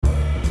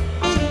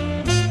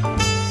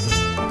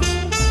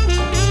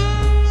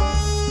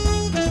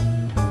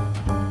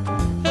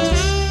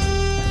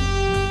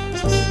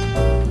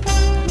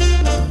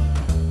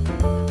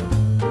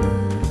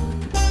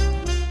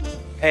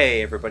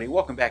Hey everybody,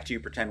 welcome back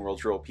to Pretend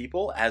World's Real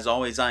People. As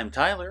always, I'm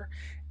Tyler,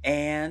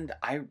 and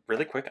I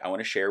want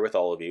to share with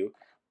all of you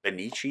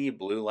Benici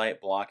blue light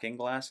blocking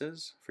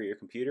glasses for your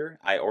computer.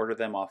 I ordered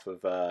them off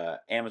of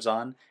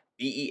Amazon,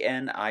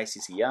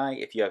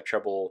 BENICCI. If you have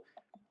trouble,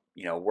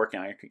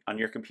 working on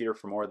your computer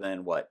for more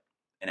than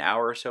an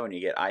hour or so, and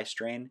you get eye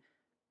strain,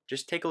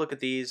 just take a look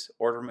at these.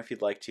 Order them if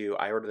you'd like to.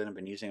 I ordered them. I've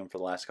been using them for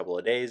the last couple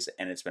of days,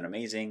 and it's been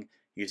amazing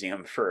using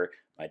them for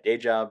my day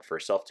job, for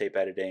self-tape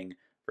editing,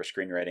 for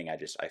screenwriting.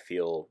 I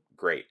feel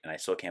great, and I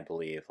still can't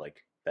believe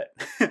that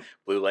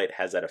blue light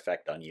has that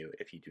effect on you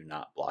if you do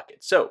not block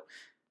it. So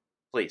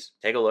please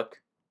take a look,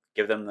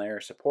 give them their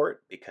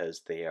support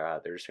because they're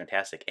just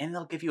fantastic, and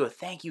they'll give you a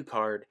thank you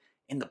card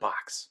in the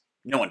box.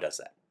 No one does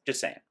that. Just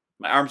saying.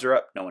 My arms are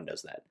up. No one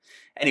does that.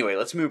 Anyway,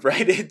 let's move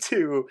right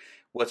into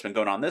what's been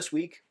going on this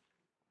week.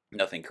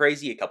 Nothing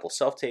crazy. A couple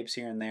self-tapes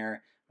here and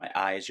there. My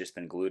eye has just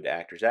been glued to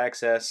Actors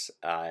Access.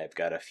 I've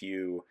got a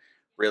few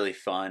really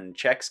fun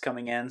checks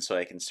coming in so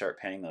I can start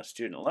paying those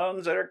student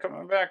loans that are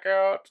coming back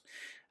out.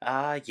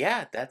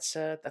 Yeah, that's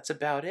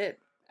about it.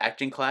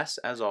 Acting class,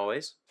 as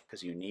always,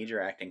 because you need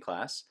your acting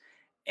class.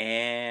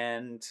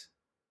 And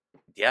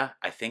yeah,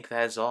 I think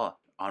that is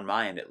all, on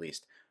my end at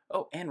least.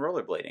 Oh, and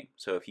rollerblading.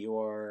 So if you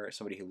are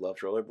somebody who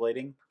loves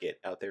rollerblading, get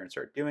out there and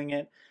start doing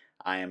it.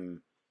 I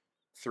am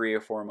 3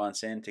 or 4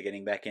 months into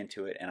getting back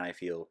into it, and I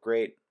feel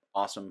great.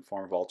 Awesome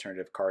form of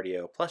alternative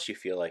cardio. Plus, you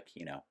feel like,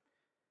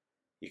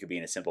 you could be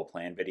in a Simple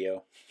Plan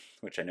video,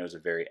 which I know is a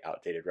very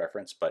outdated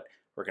reference, but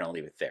we're going to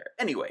leave it there.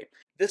 Anyway,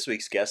 this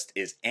week's guest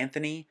is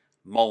Anthony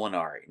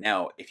Molinari.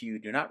 Now, if you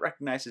do not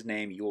recognize his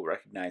name, you will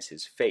recognize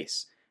his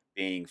face,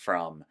 being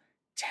from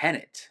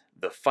Tenet,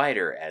 The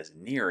Fighter as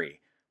Neri,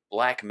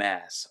 Black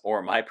Mass,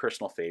 or my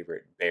personal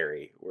favorite,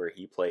 Barry, where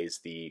he plays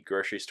the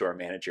grocery store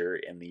manager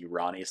in the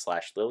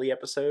Ronnie/Lily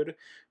episode,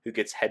 who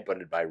gets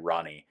headbutted by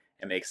Ronnie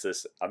and makes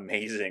this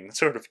amazing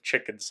sort of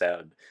chicken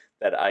sound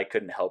that I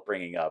couldn't help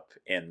bringing up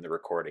in the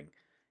recording.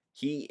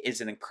 He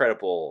is an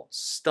incredible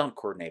stunt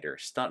coordinator,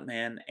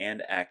 stuntman,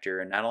 and actor,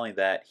 and not only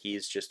that,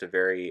 he's just a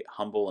very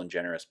humble and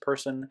generous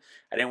person.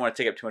 I didn't want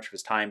to take up too much of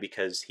his time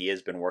because he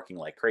has been working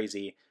like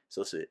crazy,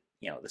 so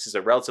this is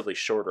a relatively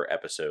shorter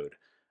episode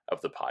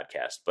of the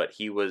podcast, but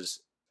he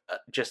was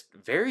just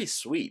very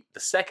sweet. The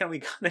second we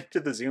got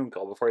into the Zoom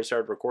call before I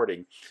started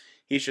recording,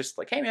 he's just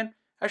like, "Hey man,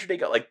 how's your day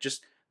go?" Like,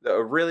 just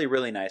a really,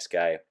 really nice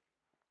guy,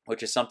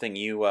 which is something I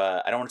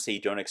don't want to say you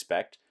don't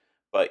expect,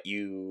 but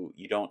you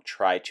don't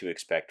try to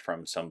expect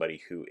from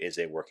somebody who is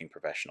a working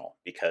professional,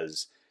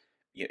 because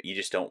you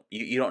just don't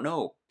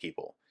know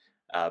people.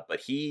 But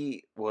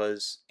he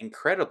was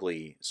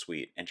incredibly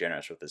sweet and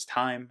generous with his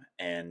time,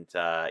 and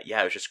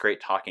it was just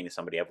great talking to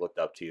somebody I've looked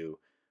up to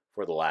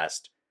for the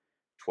last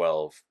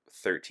 12,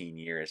 13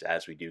 years,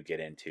 as we do get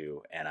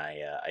into, and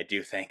I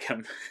do thank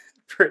him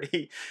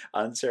pretty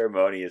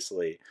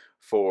unceremoniously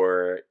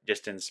for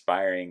just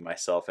inspiring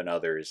myself and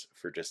others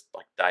for just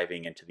like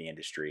diving into the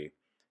industry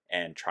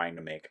and trying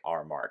to make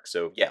our mark.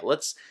 So yeah,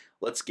 let's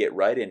get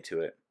right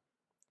into it.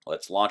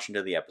 Let's launch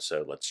into the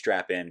episode. Let's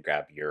strap in,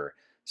 grab your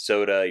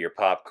soda, your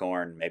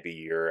popcorn, maybe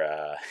you're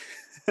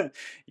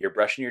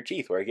brushing your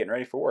teeth while you're getting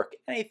ready for work.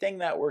 Anything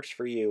that works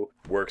for you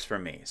works for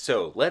me.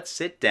 So let's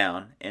sit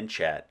down and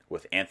chat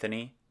with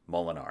Anthony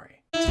Molinari.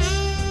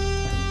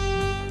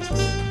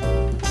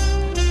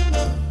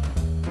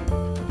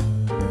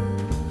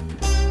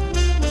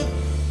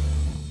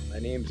 My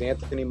name's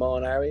Anthony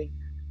Molinari.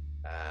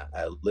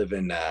 I live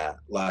in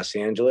Los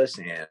Angeles,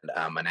 and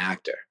I'm an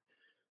actor.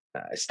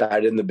 I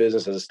started in the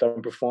business as a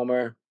stunt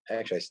performer.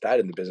 Actually, I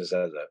started in the business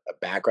as a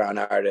background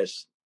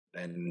artist.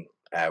 Then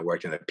I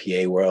worked in the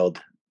PA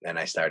world. Then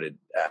I started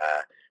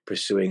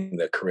pursuing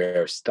the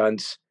career of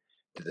stunts.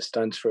 Did the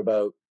stunts for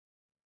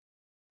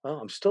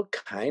I'm still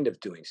kind of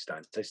doing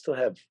stunts. I still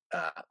have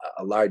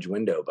a large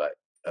window, but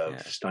of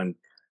stunt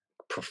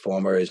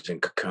performers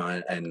and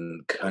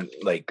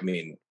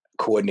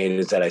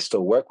coordinators that I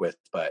still work with.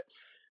 But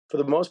for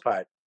the most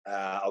part,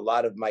 a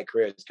lot of my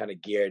career is kind of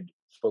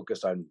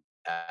focused on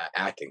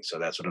acting. So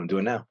that's what I'm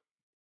doing now.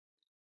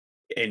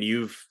 And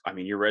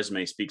your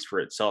resume speaks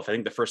for itself. I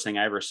think the first thing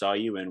I ever saw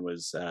you in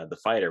was The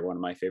Fighter, one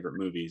of my favorite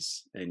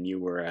movies, and you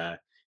were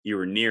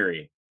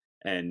Neri.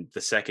 And the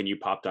second you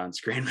popped on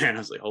screen, man, I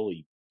was like,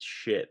 holy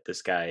shit,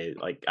 this guy!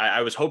 Like,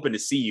 I was hoping to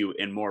see you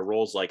in more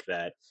roles like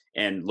that,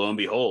 and lo and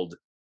behold,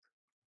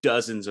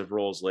 dozens of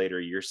roles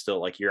later, you're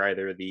still you're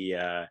either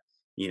the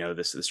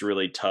this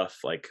really tough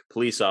like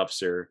police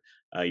officer,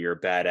 you're a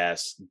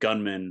badass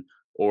gunman,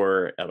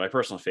 or my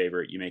personal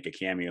favorite, you make a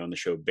cameo in the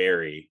show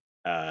Barry,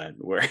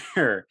 where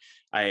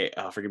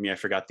forgive me, I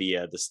forgot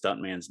the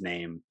stuntman's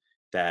name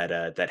that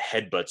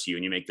headbutts you,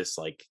 and you make this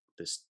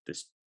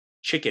this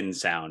chicken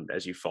sound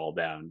as you fall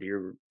down. Do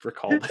you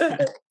recall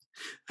that?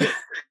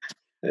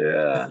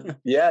 Yeah.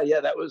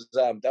 That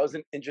was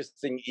an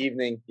interesting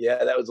evening.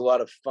 Yeah, that was a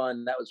lot of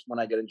fun. That was when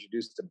I got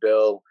introduced to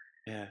Bill.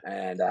 Yeah,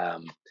 and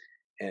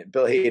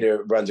Bill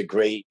Hader runs a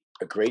great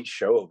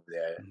show over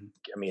there. Mm-hmm.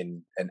 I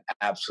mean, an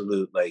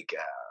absolute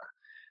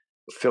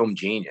film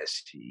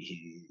genius.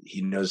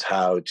 He knows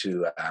how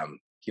to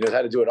he knows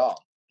how to do it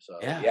all. So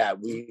Yeah. yeah,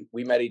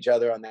 we met each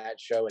other on that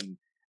show and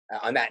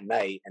on that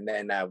night, and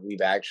then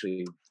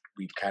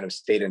we've kind of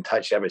stayed in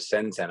touch ever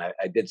since. And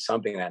I did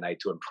something that night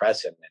to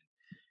impress him,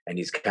 and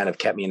he's kind of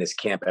kept me in his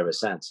camp ever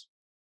since.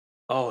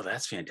 Oh,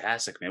 that's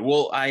fantastic, man.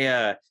 Well,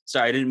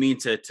 sorry, I didn't mean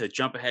to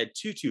jump ahead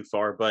too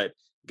far, but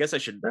I guess I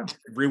should Yeah.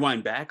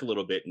 rewind back a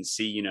little bit and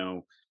see,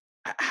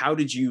 how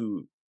did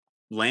you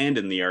land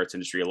in the arts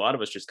industry? A lot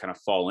of us just kind of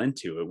fall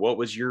into it. What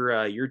was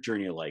your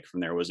journey like from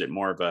there? Was it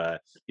more of a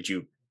did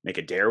you make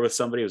a dare with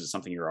somebody? Was it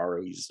something you're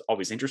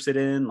always interested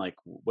in? Like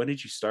when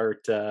did you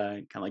start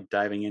kind of like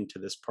diving into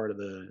this part of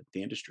the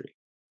industry?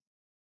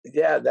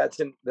 Yeah, that's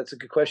a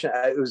good question.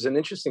 It was an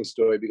interesting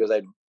story because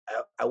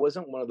I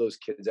wasn't one of those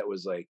kids that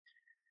was like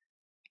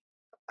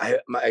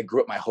I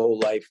grew up my whole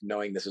life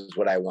knowing this is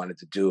what I wanted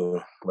to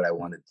do, what I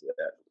wanted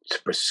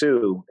to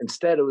pursue.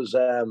 Instead, it was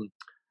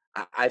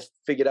I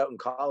figured out in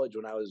college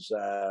when I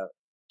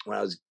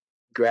was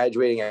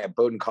graduating at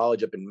Bowdoin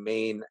College up in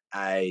Maine.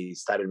 I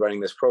started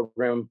running this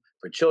program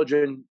for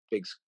children,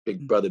 big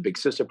Mm. brother, big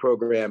sister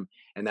program,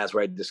 and that's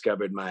where I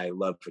discovered my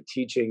love for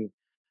teaching.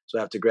 So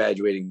after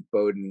graduating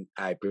Bowdoin,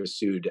 I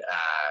pursued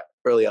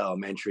early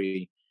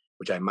elementary,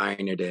 which I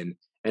minored in,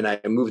 and I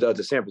moved out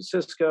to San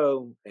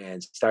Francisco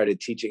and started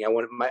teaching. I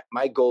wanted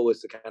my goal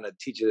was to kind of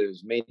teach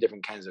as many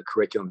different kinds of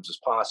curriculums as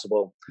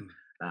possible.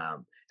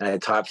 Mm. And I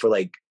taught for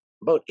like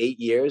about 8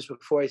 years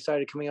before I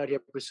started coming out here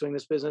pursuing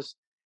this business.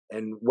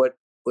 And what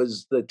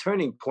was the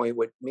turning point,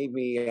 what made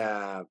me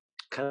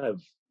kind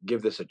of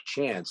give this a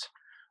chance,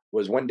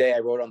 was one day I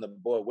wrote on the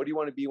board, "What do you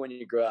want to be when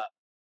you grow up?"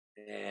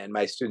 And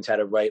my students had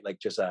to write like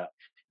just a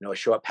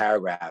short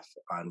paragraph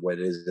on what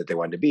it is that they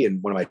wanted to be.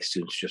 And one of my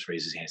students just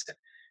raised his hand and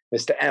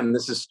said, "Mr. M,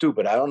 this is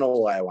stupid. I don't know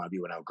what I want to be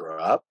when I grow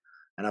up."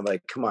 And I'm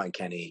like, "Come on,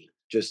 Kenny,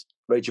 just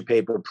write your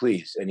paper,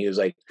 please." And he was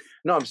like,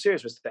 "No, I'm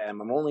serious, Mr. M.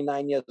 I'm only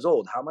 9 years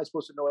old. How am I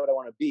supposed to know what I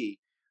want to be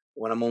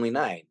when I'm only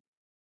 9?"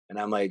 And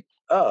I'm like,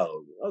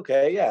 "Oh,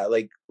 okay, yeah.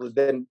 Like, well,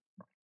 then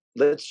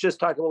let's just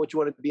talk about what you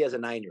want to be as a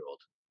 9 year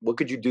old. What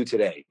could you do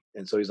today?"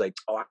 And so he's like,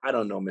 "Oh, I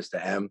don't know,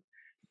 Mr. M."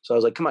 So I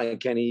was like, "Come on,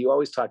 Kenny, you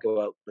always talk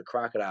about the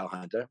crocodile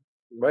hunter.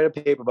 Write a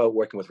paper about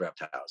working with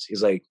reptiles."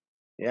 He's like,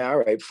 "Yeah, all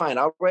right, fine.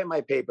 I'll write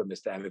my paper,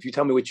 Mr. M, if you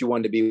tell me what you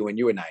wanted to be when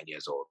you were 9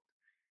 years old."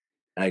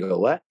 And I go,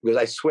 "What?" Because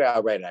I swear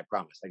I'll write it, I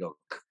promise. I go,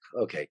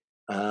 "Okay.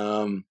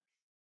 Um,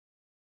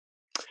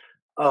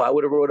 oh, I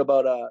would have wrote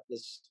about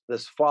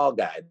this fall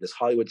guy, this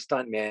Hollywood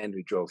stuntman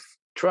who drove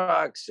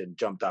trucks and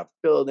jumped off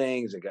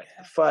buildings and got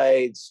into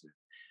fights."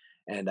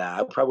 And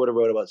I probably would have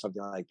wrote about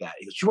something like that.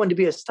 He goes, "You wanted to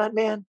be a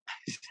stuntman?"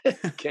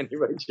 Can you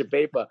write your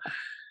paper?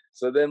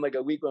 So then, like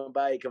a week went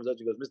by, he comes up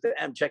and goes, "Mr.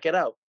 M, check it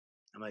out."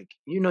 I'm like,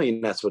 "You're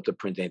not supposed to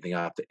print anything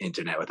off the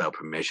internet without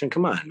permission.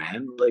 Come on,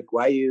 man. Like,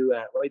 why you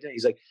doing?"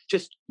 He's like,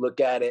 "Just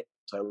look at it."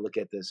 So I look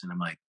at this and I'm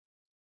like,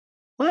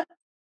 "What?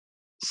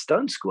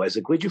 Stunt school?" I was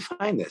like, "Where'd you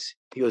find this?"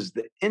 He goes,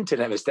 "The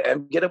internet, Mr.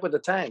 M. Get up with the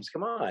times.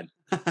 Come on."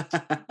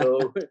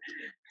 So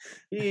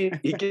he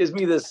gives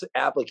me this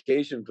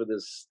application for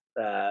this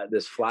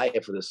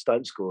flyer for the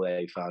stunt school that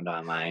I found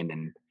online,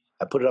 and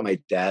I put it on my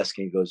desk.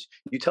 And he goes,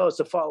 "You tell us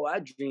to follow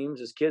our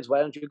dreams as kids. Why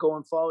don't you go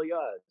and follow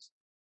yours?"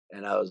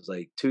 And I was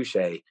like, "Touche."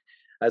 I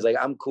was like,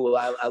 "I'm cool.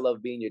 I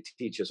love being your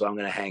teacher, so I'm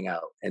going to hang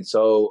out." And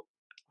so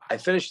I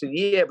finished the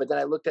year, but then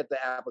I looked at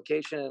the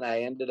application and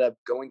I ended up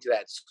going to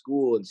that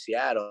school in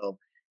Seattle.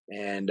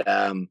 And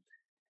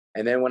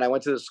and then when I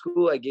went to the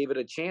school, I gave it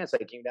a chance. I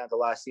came down to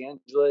Los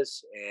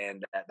Angeles,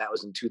 and that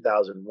was in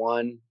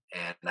 2001,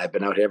 and I've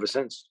been out here ever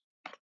since.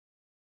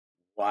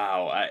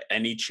 Wow.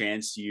 Any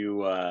chance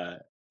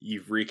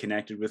you've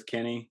reconnected with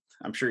Kenny?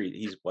 I'm sure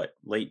he's what,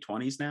 late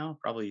 20s now,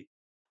 probably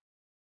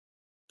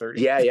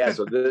 30. Yeah, yeah.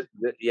 So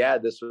yeah,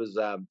 this was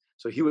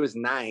so he was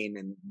 9,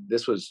 and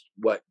this was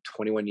what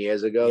 21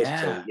 years ago. So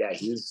Yeah. yeah,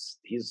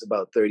 he's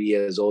about 30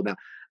 years old now.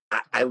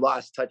 I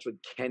lost touch with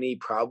Kenny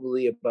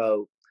probably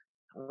about,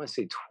 I want to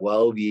say,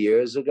 12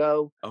 years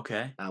ago.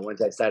 Okay.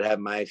 Once I started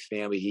having my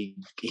family,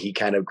 he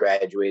kind of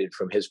graduated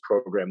from his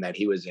program that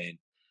he was in.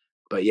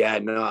 But yeah,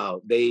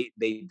 no, they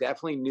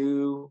definitely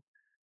knew,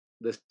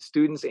 the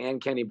students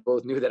and Kenny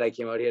both knew that I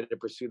came out here to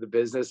pursue the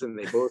business, and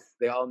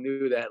they all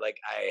knew that like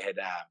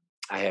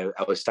I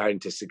was starting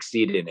to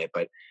succeed in it,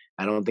 but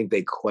I don't think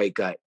they quite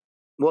got.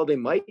 Well, they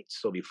might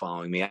still be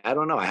following me. I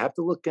don't know. I have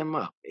to look them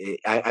up.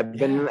 I've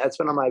been Yeah. That's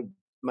been on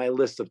my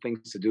list of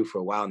things to do for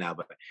a while now,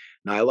 but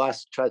no, I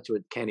lost touch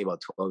with Kenny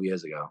about 12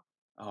 years ago.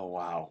 Oh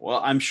wow. Well,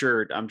 I'm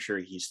sure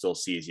he still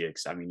sees you.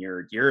 'Cause, I mean,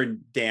 you're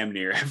in damn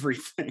near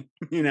everything.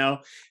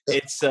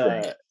 It's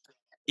Thanks.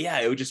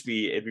 yeah, it'd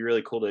be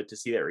really cool to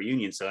see that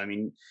reunion. So I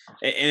mean,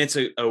 and it's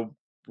a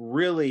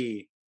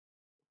really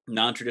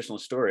non-traditional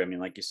story. I mean,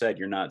 like you said,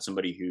 you're not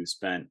somebody who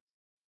spent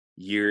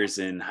years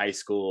in high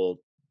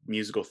school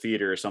musical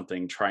theater or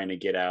something trying to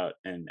get out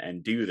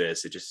and do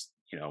this. It just,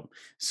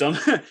 some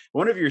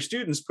one of your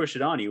students pushed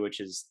it on you, which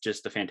is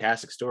just a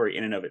fantastic story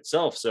in and of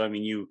itself. So I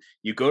mean,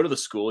 you go to the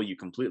school, you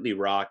completely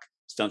rock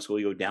stunt school,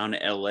 you go down to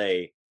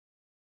LA.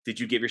 Did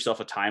you give yourself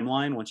a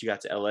timeline once you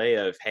got to LA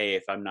of, hey,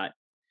 if I'm not,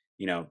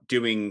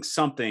 doing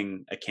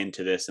something akin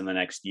to this in the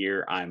next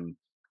year, I'm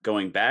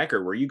going back,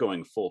 or were you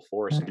going full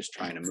force and just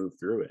trying to move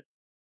through it?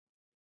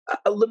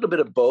 A little bit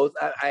of both.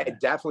 I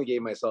definitely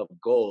gave myself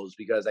goals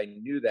because I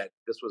knew that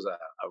this was a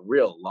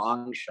real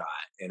long shot.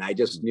 And I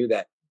just Mm. knew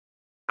that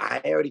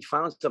I already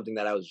found something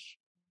that I was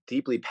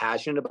deeply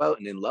passionate about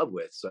and in love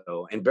with.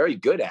 So, and very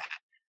good at.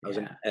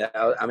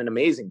 Yeah. I'm an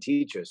amazing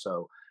teacher.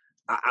 So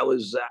I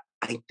was,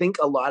 I think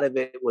a lot of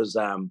it was,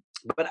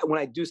 but when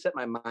I do set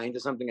my mind to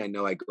something, I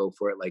know I go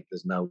for it like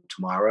there's no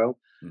tomorrow.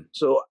 Mm.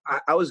 So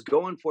I was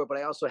going for it, but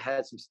I also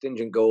had some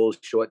stingent goals,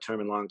 short term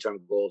and long term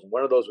goals. And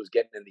one of those was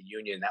getting in the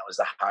union. That was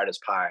the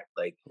hardest part.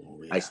 Like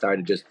Oh I yeah.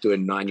 started just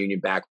doing non union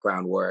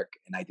background work,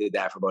 and I did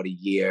that for about a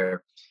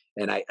year.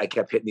 And I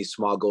kept hitting these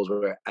small goals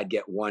where I'd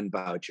get one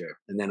voucher.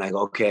 And then I go,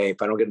 okay,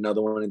 if I don't get another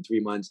one in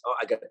 3 months, oh,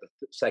 I got the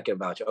second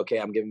voucher. Okay,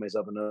 I'm giving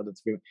myself another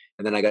three.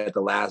 And then I got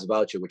the last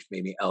voucher, which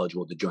made me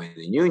eligible to join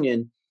the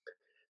union.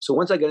 So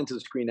once I got into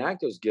the Screen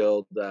Actors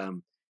Guild,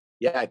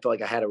 yeah, I felt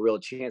like I had a real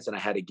chance and I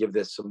had to give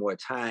this some more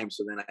time.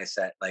 So then I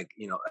set like,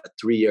 a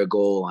 3 year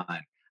goal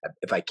on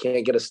if I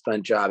can't get a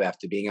stunt job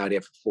after being out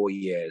here for 4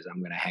 years, I'm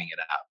going to hang it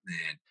up.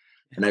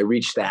 And I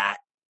reached that.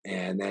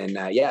 And then,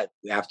 yeah,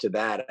 after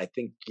that, I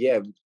think, yeah,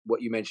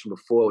 what you mentioned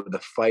before, the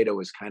fighter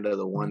was kind of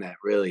the one that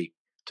really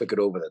took it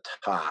over the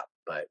top.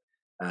 But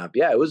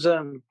yeah, it was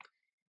an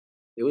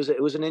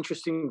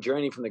interesting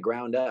journey from the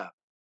ground up,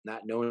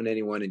 not knowing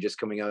anyone and just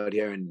coming out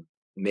here and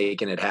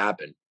making it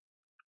happen.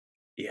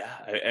 Yeah,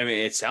 I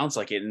mean, it sounds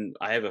like it, and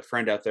I have a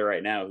friend out there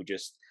right now who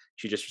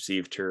she just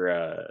received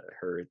her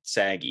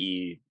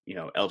SAG-E,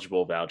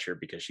 eligible voucher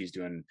because she's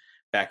doing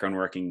background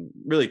working,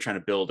 really trying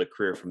to build a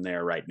career from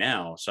there right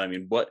now. So I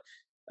mean, what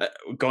uh,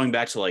 going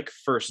back to like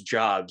first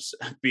jobs,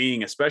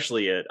 being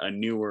especially a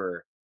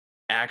newer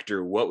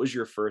actor, what was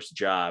your first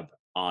job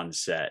on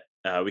set?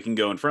 We can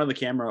go in front of the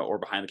camera or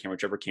behind the camera,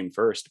 whichever came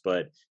first.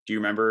 But do you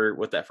remember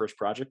what that first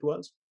project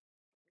was?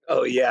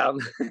 Oh yeah,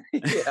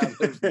 yeah.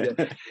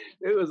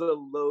 It was a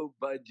low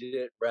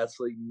budget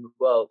wrestling.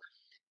 Well,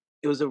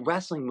 it was a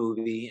wrestling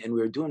movie, and we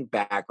were doing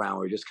background.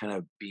 We were just kind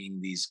of being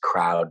these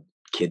crowd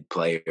kid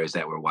players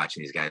that were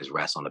watching these guys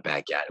wrestle in the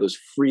backyard. It was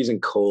freezing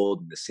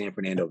cold in the San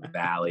Fernando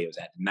Valley. It was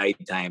at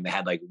nighttime. They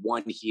had like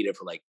one heater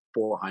for like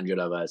 400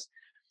 of us,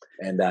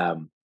 and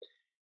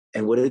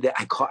what did they,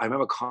 I call? I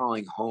remember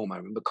calling home. I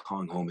remember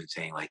calling home and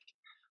saying like,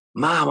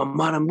 "Mom, I'm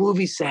on a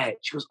movie set."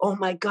 She goes, "Oh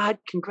my God,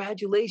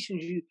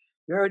 congratulations!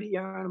 You're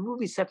on a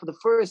movie set for the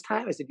first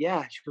time." I said,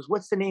 "Yeah." She goes,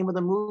 "What's the name of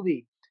the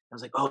movie?" I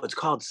was like, "Oh, it's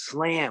called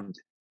Slammed."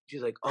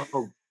 She's like,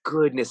 "Oh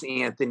goodness,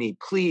 Anthony,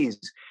 please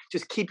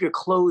just keep your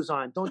clothes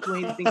on. Don't do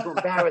anything to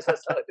embarrass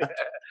us out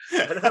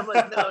there." And I'm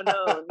like, "No,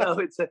 no, no.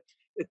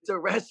 It's a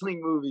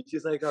wrestling movie."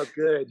 She's like, "Oh,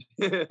 good."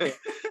 It's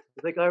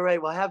like, "All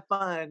right, well, have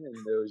fun." And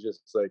it was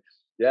just like,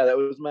 yeah, that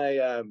was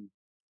my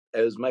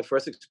it was my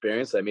first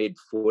experience. I made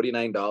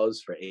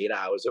 $49 for 8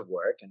 hours of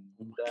work, and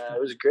Oh my god.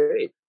 it was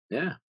great.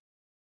 Yeah.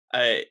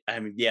 I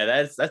mean,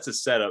 yeah, that's a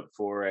setup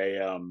for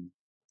a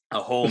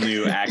whole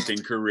new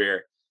acting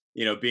career.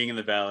 Being in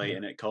the valley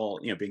and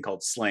being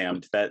called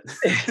slammed. That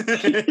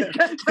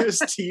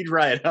just teed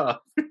right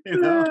up. You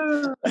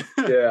know.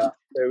 Yeah,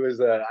 it was.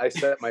 I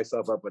set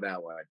myself up with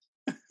that one.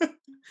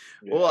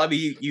 Well, I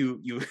Yeah.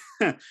 mean,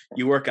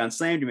 you work on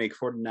slammed. You make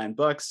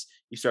 $49.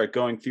 You start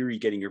going through. You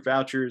getting your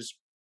vouchers.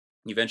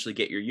 You eventually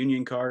get your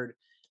union card,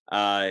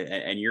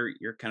 and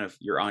you're kind of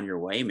you're on your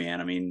way, man.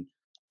 I mean,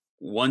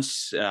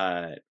 once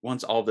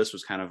all this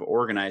was kind of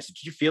organized,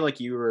 did you feel like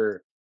you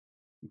were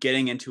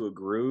getting into a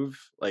groove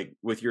like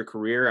with your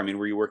career? I mean,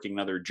 were you working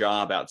another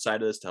job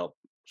outside of this to help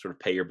sort of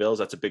pay your bills?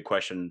 That's a big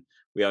question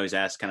we always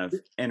ask kind of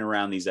in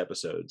around these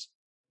episodes.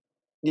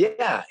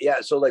 Yeah,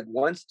 yeah. So like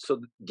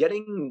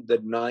getting the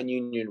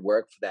non-union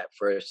work for that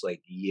first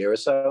like year or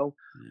so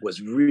Yeah.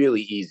 was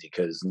really easy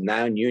because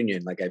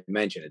non-union, like I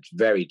mentioned, it's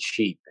very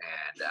cheap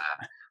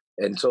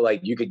and so like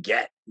you could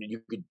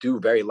do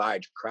very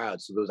large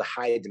crowds. So there was a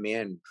high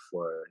demand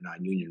for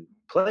non-union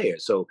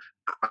players. So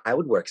I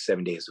would work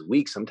 7 days a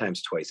week,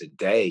 sometimes twice a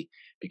day,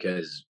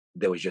 because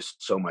there was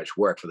just so much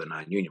work for the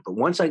non-union. But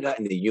once I got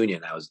in the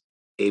union, I was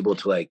able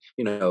to like,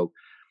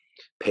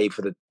 pay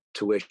for the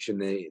tuition,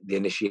 the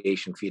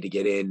initiation fee to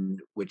get in,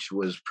 which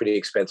was pretty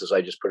expensive. So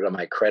I just put it on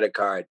my credit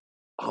card.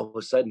 All of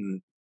a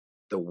sudden,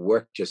 the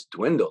work just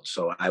dwindled.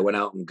 So I went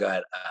out and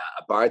got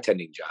a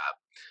bartending job.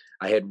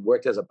 I had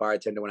worked as a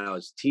bartender when I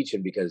was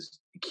teaching because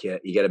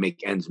you got to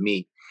make ends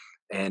meet.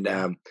 And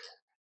Yeah.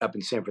 up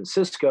in San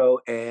Francisco,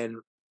 and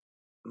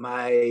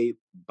my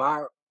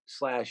bar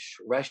slash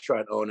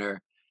restaurant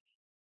owner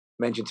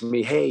mentioned to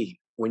me, "Hey,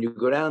 when you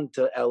go down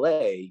to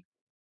LA,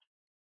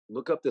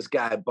 look up this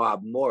guy,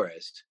 Bob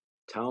Morris.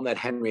 Tell him that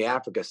Henry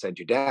Africa sent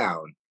you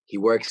down. He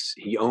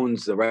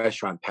owns the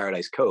restaurant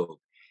Paradise Cove.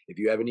 If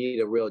you ever need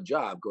a real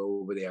job,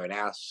 go over there and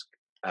ask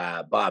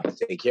Bob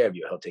to take care of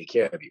you. He'll take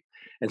care of you."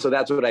 And so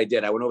that's what I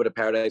did. I went over to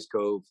Paradise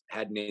Cove,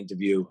 had an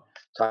interview,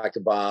 talked to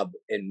Bob.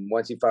 And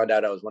once he found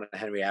out I was one of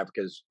Henry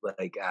Africa's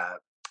like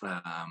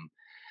um,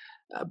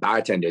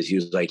 bartenders. He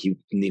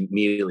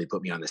immediately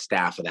put me on the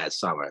staff for that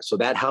summer. So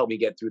that helped me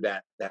get through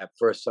that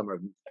first summer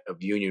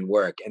of union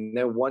work. And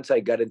then once I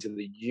got into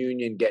the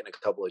union, getting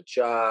a couple of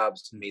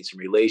jobs, made some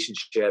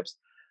relationships,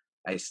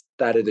 I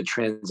started to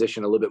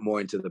transition a little bit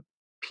more into the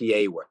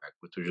PA work,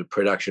 which was a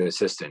production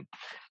assistant.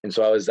 And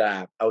so I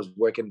was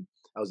working.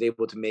 I was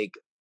able to make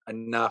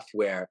enough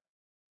where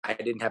I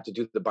didn't have to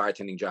do the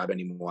bartending job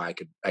anymore. I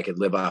could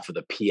live off of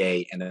the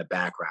PA and the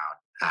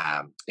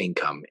background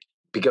income,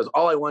 because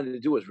all I wanted to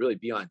do was really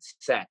be on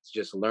sets,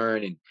 just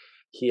learn and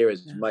hear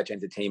as much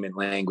entertainment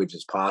language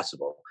as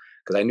possible,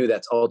 because I knew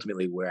that's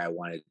ultimately where I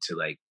wanted to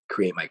like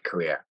create my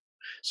career.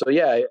 So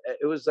yeah,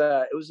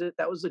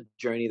 that was a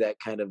journey that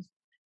kind of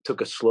took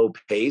a slow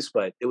pace,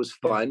 but it was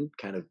Yeah. fun,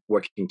 kind of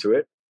working through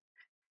it.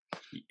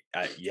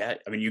 Yeah,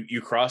 I mean,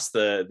 you cross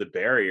the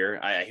barrier.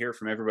 I hear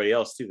from everybody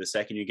else too. The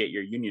second you get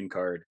your union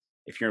card,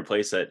 if you're in a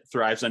place that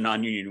thrives on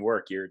non-union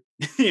work, you're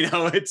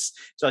it's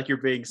like you're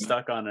being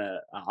stuck on an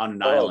Oh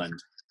island,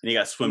 and you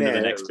got to swim to the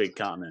man, next big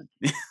continent.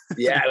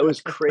 yeah, it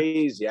was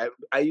crazy.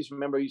 I used to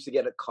remember I used to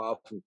get a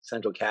call from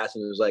Central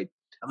Casting. It was like,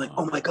 I'm like,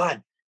 oh Oh, my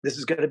God, this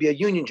is gonna be a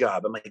union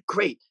job. I'm like,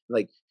 great.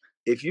 Like,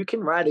 if you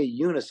can ride a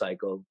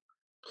unicycle,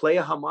 play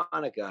a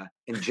harmonica,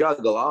 and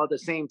juggle all at the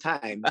same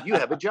time, you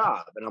have a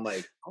job. And I'm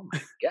like, oh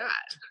my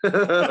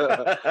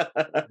God.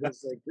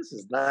 It's like, this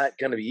is not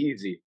gonna be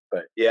easy.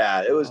 But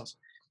yeah, wow.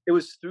 it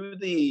was through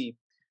the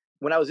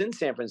when I was in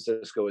San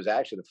Francisco, it was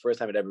actually the first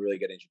time it ever really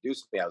got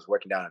introduced to me. I was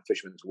working down on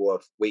Fisherman's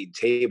Wharf waiting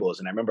tables,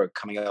 and I remember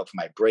coming out for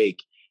my break,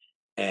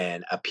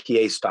 and a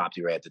PA stopped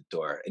me right at the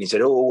door, and he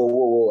said, "Oh, whoa,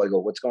 whoa, whoa!" I go,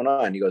 "What's going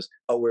on?" He goes,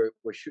 "Oh, we're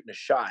shooting a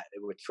shot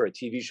for a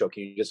TV show.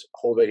 Can you just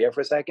hold right here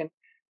for a second?"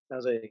 And I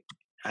was like,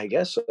 "I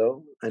guess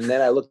so." And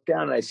then I look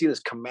down and I see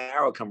this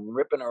Camaro come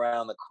ripping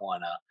around the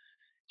corner,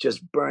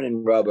 just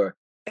burning rubber,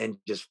 and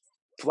just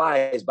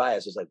flies by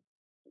us. It's like,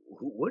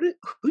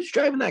 who's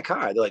driving that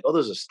car? They're like, "Oh,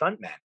 there's a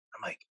stuntman."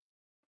 I'm like,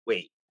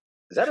 wait,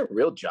 is that a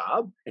real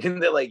job?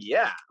 And they're like,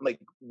 yeah. I'm like,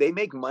 they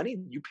make money?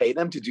 You pay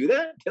them to do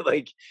that? They're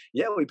like,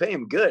 yeah, we pay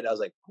them good. I was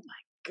like, oh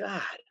my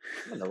God,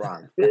 I'm in the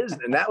wrong business.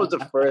 And that was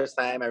the first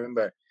time I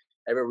remember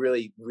ever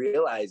really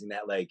realizing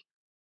that, like,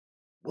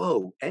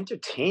 whoa,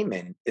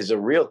 entertainment is a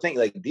real thing.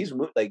 Like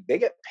like they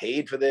get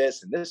paid for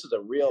this, and this is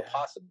a real Yeah.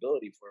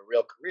 possibility for a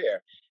real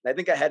career. And I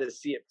think I had to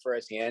see it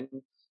firsthand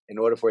in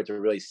order for it to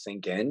really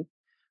sink in.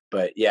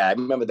 But yeah, I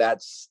remember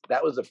that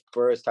was the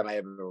first time I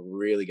ever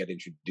really got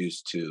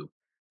introduced to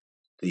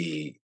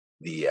the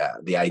the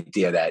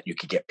idea that you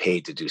could get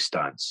paid to do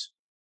stunts.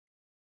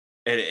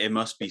 It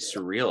must be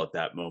surreal at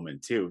that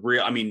moment too.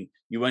 Real, I mean,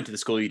 you went to the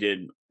school, you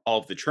did all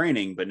of the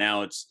training, but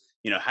now it's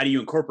how do you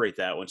incorporate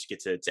that once you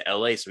get to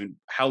LA? So I mean,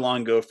 how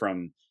long ago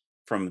from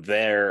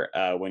there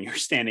when you're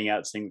standing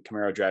out seeing the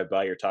Camaro drive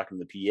by, you're talking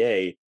to the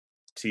PA,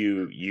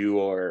 to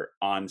you are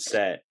on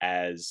set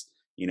as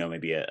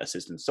maybe a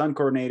assistant stunt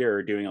coordinator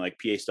or doing like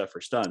PA stuff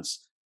for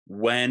stunts.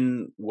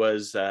 When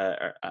was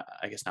I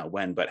guess not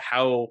when, but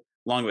how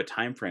long of a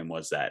time frame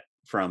was that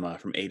from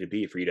A to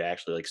B for you to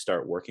actually like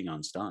start working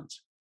on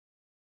stunts?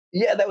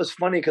 Yeah, that was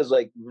funny because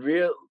like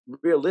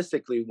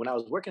realistically, when I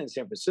was working in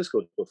San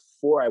Francisco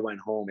before I went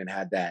home and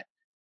had that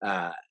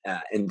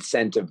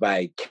incentive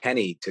by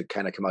Kenny to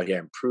kind of come out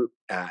here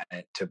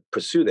and to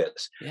pursue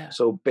this. Yeah.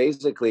 So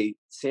basically,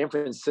 San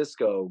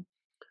Francisco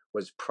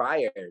was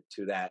prior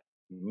to that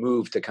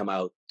move to come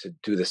out to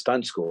do the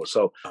stunt school.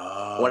 So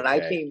Okay.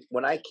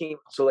 when I came,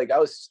 so like I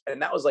was, and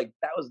that was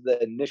the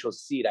initial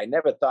seed. I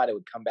never thought it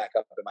would come back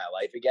up in my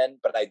life again,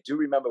 but I do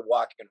remember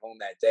walking home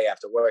that day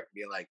after work and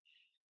being like,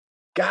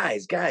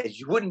 guys,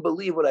 you wouldn't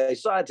believe what I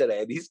saw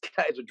today. These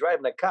guys are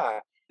driving a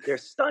car. They're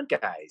stunt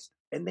guys,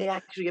 and they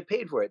actually get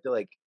paid for it. They're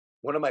like,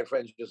 one of my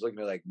friends just looked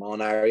at me like,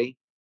 Molinari,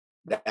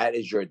 that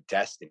is your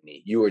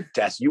destiny. You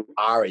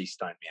are a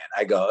stunt man.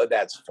 I go, oh,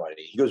 that's funny.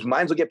 He goes,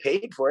 mines will get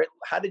paid for it.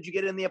 How did you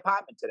get in the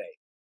apartment today?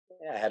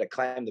 Yeah, I had to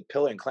climb the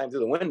pillar and climb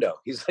through the window.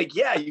 He's like,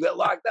 yeah, you got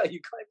locked out.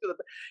 You climbed through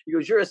the. He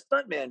goes, you're a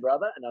stunt man,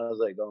 brother. And I was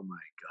like, oh my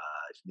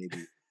gosh,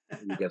 maybe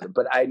you get it.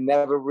 But I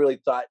never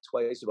really thought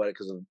twice about it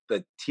because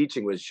the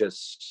teaching was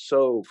just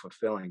so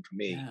fulfilling for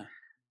me. Yeah.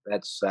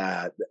 That's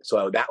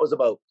so that was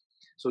about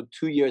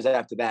 2 years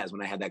after that is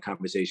when I had that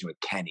conversation with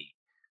Kenny.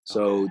 Okay.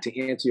 So to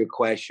answer your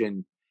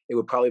question, it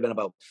would probably been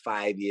about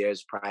 5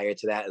 years prior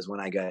to that is when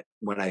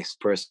I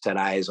first set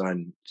eyes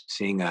on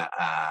seeing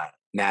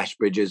Nash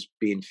Bridges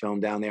being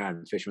filmed down there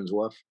on Fisherman's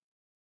Wharf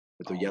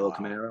with the Oh yellow wow.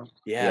 Camaro.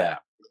 Yeah. Yeah,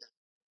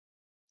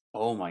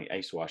 Oh my, I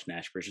used to watch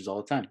Nash Bridges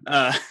all the time.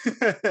 yeah,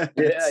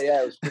 That's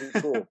yeah. It was pretty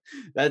cool.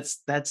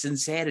 that's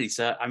insanity.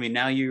 So I mean,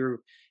 now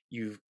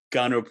you've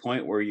gotten to a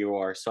point where you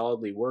are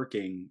solidly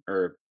working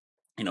or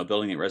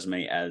building a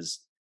resume as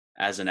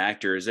an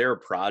actor. Is there a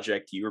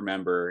project you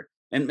remember?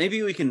 And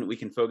maybe we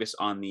can focus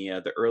on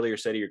the earlier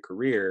side of your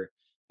career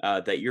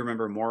that you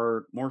remember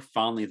more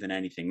fondly than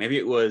anything. Maybe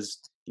it was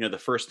the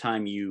first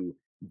time you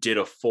did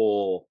a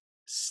full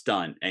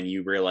stunt and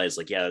you realized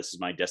like, yeah, this is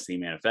my destiny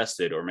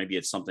manifested, or maybe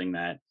it's something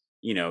that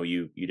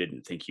you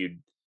didn't think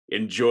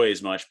enjoy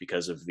as much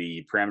because of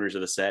the parameters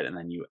of the set, and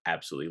then you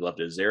absolutely loved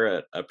it. Is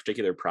there a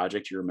particular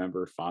project you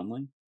remember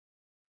fondly?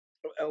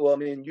 Well, I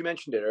mean, you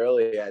mentioned it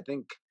earlier.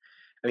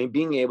 I mean,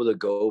 being able to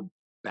go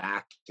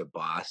back to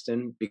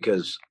Boston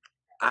because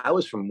I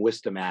was from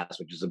Worcester, Mass,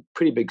 which is a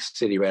pretty big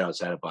city right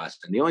outside of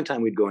Boston. The only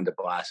time we'd go into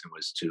Boston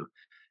was to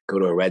go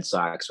to a Red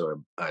Sox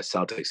or a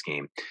Celtics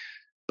game.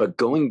 But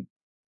going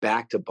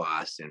back to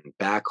Boston,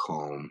 back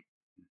home,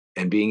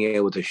 and being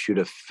able to shoot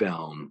a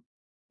film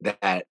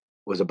that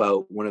was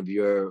about one of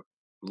your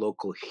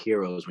local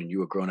heroes when you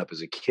were growing up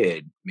as a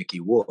kid, Mickey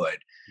Ward,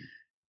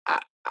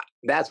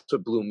 that's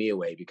what blew me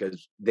away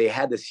because they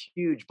had this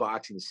huge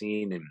boxing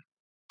scene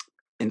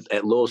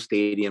at Lowell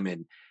Stadium,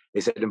 and they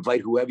said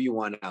invite whoever you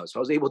want out. So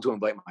I was able to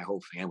invite my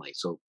whole family.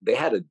 So they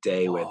had a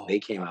day where they Whoa.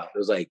 came out. It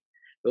was like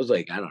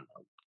I don't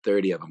know,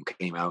 30 of them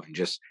came out and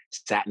just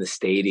sat in the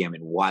stadium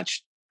and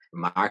watched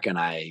Mark and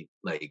I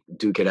like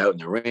duke it out in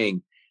the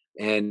ring.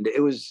 And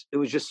it was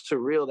just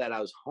surreal that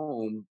I was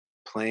home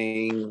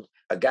playing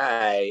a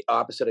guy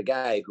opposite a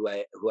guy who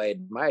I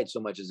admired so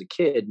much as a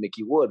kid,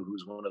 Mickey Wood,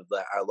 who's one of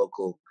our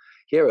local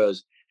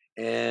heroes.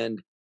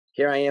 And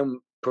here I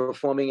am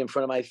performing in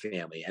front of my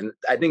family. And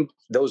I think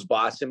those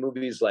Boston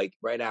movies, like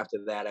right after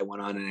that, I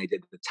went on and I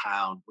did The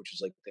Town, which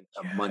was like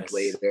a month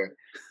Yes. later,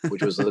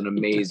 which was an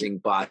amazing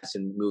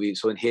Boston movie.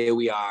 So and here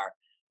we are,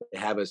 they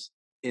have us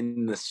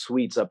in the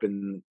suites up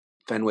in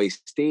Fenway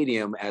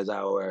Stadium as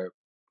our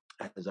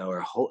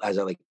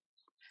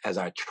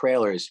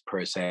trailers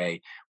per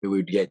se. We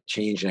would get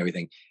changed and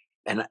everything,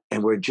 and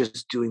we're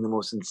just doing the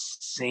most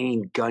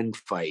insane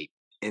gunfight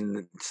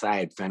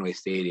inside Fenway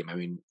Stadium. I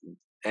mean,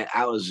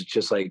 I was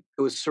just like,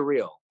 it was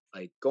surreal.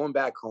 Like going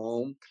back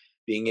home,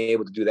 being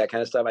able to do that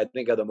kind of stuff, I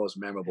think are the most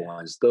memorable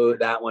ones. Though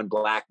that one,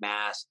 Black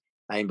Mass,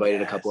 I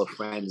invited a couple Yes. of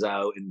friends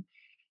out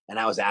and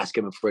I was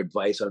asking them for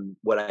advice on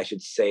what I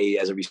should say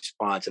as a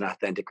response, an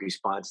authentic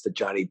response to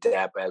Johnny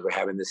Depp as we're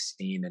having this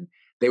scene, and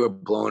they were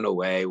blown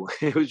away.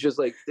 It was just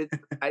like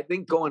I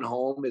think going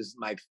home is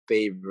my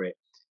favorite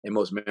and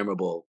most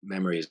memorable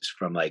memories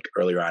from like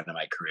earlier on in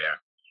my career.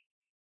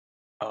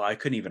 Oh, I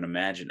couldn't even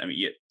imagine. I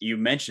mean, you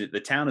mentioned it.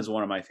 The Town is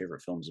one of my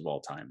favorite films of all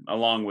time,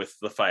 along with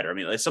The Fighter. I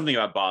mean, there's something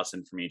about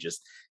Boston for me,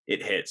 just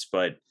it hits.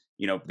 But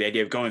the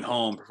idea of going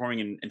home,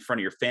 performing in front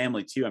of your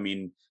family too. I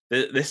mean,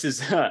 this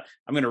is. I'm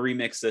going to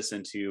remix this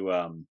into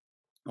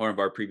one of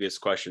our previous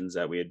questions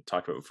that we had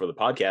talked about before the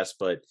podcast.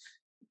 But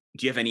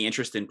do you have any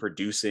interest in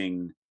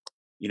producing,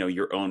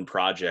 your own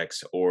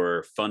projects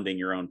or funding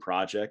your own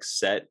projects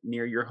set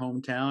near your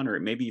hometown, or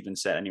maybe even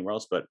set anywhere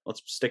else? But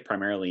let's stick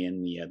primarily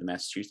in the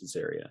Massachusetts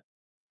area.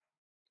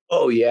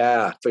 Oh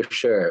yeah, for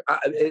sure.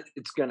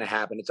 It's gonna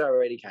happen. It's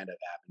already kind of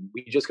happened.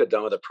 We just got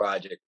done with a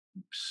project.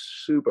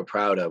 Super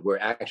proud of. We're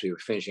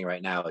finishing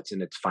right now. It's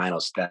in its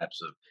final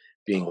steps of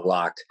being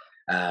locked.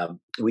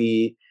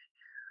 We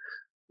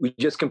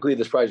just completed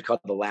this project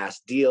called The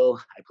Last Deal.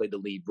 I played the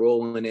lead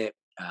role in it.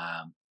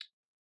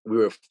 We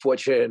were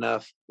fortunate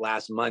enough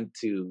last month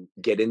to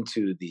get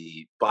into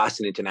the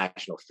Boston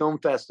International Film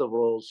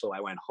Festival. So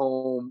I went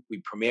home.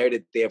 We premiered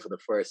it there for the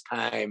first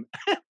time.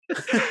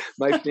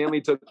 My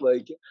family took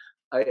like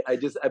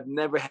I've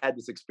never had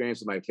this experience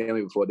with my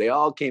family before. They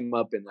all came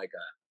up in like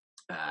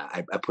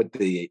I put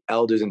the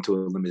elders into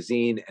a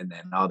limousine, and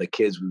then all the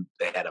kids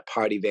they had a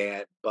party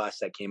van bus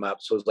that came up.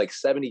 So it was like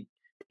 70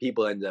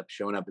 people ended up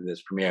showing up in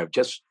this premiere of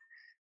just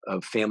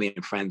of family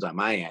and friends on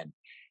my end,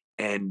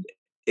 and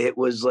it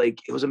was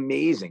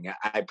amazing.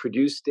 I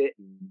produced it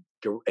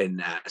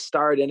and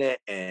starred in it,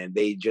 and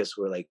they just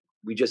were like,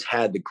 we just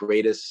had the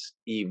greatest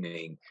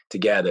evening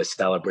together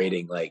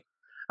celebrating like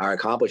our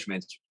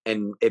accomplishments,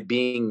 and it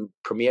being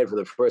premiered for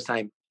the first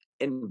time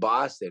in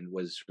Boston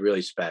was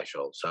really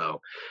special.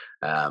 So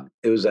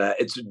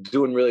it's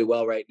doing really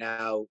well right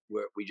now.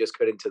 We just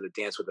got into the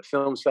Dance with the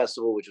Films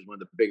Festival, which is one of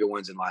the bigger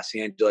ones in Los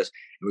Angeles,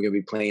 and we're going to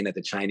be playing at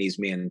the Chinese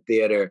Man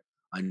Theater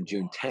on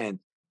June 10th,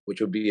 which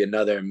will be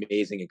another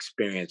amazing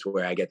experience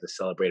where I get to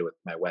celebrate with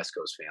my West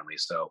Coast family.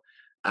 So,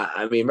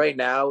 I mean, right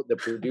now the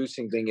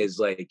producing thing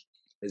is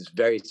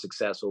very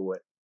successful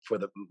for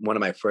the one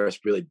of my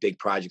first really big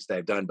projects that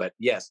I've done. But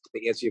yes,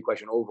 to answer your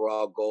question,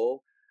 overall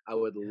goal, I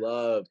would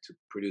love to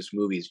produce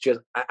movies.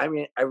 I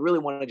mean, I really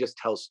want to just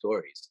tell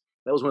stories.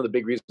 That was one of the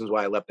big reasons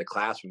why I left the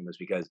classroom, was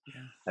because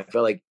Yeah. I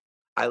felt like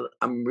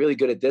I'm really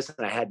good at this,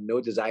 and I had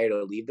no desire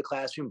to leave the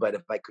classroom. But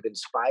if I could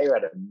inspire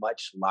at a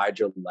much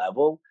larger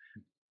level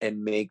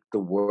and make the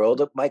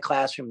world of my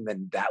classroom,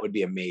 then that would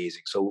be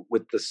amazing. So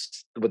with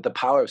the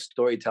power of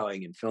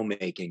storytelling and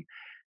filmmaking,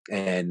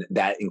 and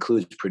that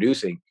includes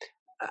producing,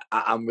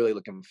 I'm really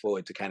looking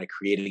forward to kind of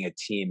creating a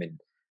team, and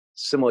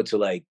similar to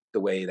like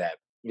the way that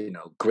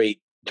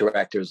great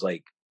directors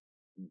like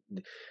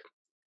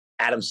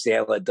Adam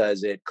Sandler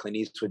does it, Clint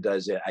Eastwood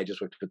does it. I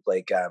just worked with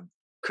like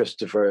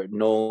Christopher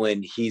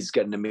Nolan. He's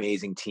got an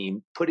amazing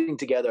team, putting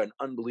together an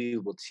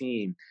unbelievable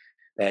team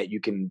that you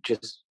can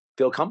just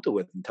feel comfortable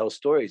with and tell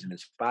stories and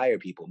inspire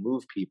people,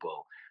 move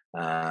people.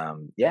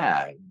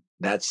 Yeah,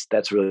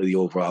 that's really the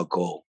overall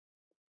goal.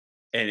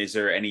 And is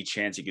there any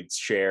chance you could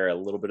share a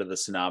little bit of the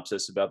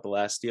synopsis about the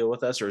last deal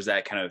with us, or is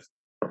that kind of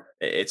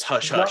it's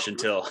hush No, hush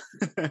until?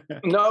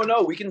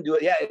 no, we can do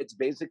it. Yeah, it's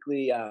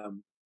basically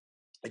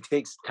it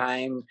takes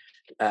time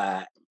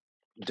uh,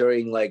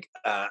 during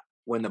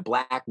when the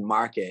black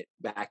market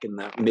back in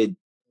the mid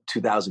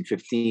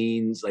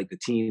 2015s, like the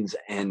teens,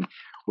 and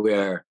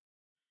where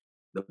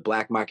the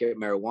black market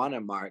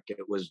marijuana market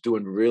was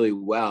doing really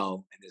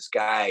well, and this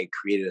guy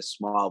created a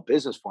small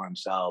business for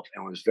himself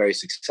and was very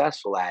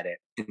successful at it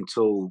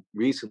until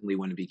recently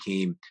when it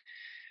became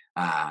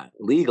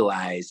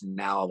legalized. And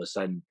now all of a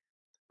sudden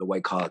the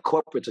white collar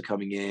corporates are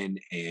coming in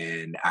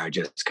and are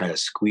just kind of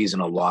squeezing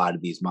a lot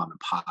of these mom and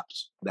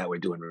pops that were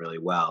doing really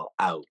well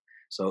out.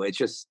 So it's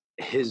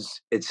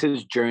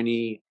his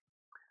journey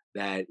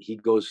that he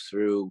goes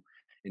through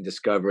in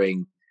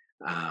discovering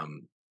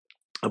um,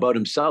 about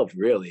himself,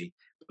 really,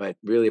 but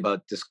really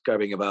about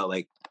discovering about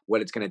like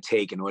what it's going to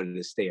take in order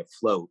to stay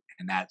afloat.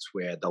 And that's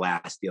where the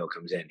last deal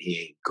comes in.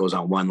 He goes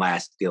on one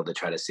last deal to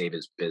try to save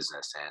his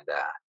business, and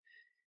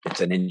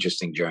it's an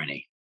interesting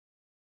journey.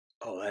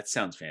 Oh, that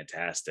sounds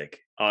fantastic.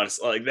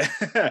 Honestly, like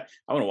that,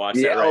 I want to watch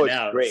that Yeah. right Oh, it's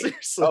now. great. Oh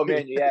Seriously.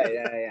 man. Yeah.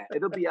 Yeah. Yeah.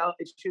 It'll be out.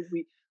 It should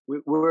be.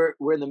 We're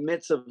in the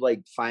midst of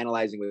like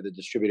finalizing with the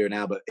distributor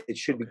now, but Okay.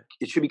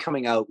 it should be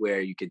coming out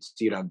where you could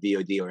see it on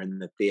VOD or in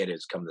the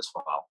theaters come this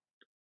fall.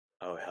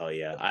 Oh hell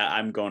yeah!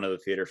 I'm going to the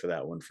theater for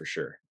that one for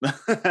sure.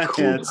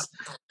 Cool.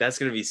 That's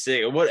gonna be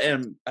sick. What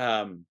and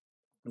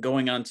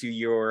going on to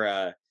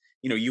your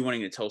you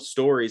wanting to tell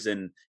stories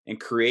and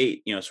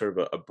create sort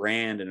of a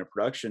brand and a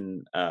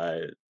production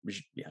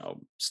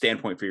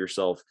standpoint for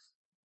yourself.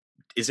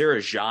 Is there a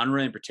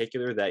genre in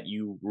particular that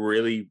you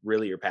really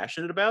really are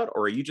passionate about,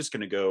 or are you just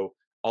going to go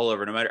all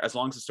over no matter as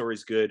long as the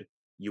story's good,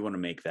 you want to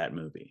make that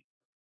movie?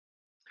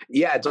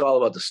 Yeah, it's all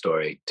about the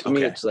story. To me,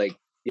 Okay. it's like,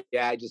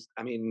 yeah,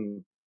 I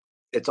mean,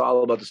 it's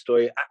all about the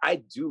story. I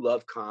do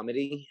love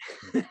comedy.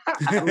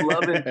 I'm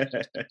loving,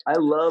 I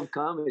love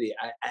comedy.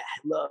 I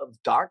love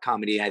dark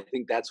comedy. I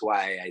think that's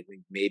why I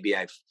think maybe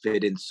I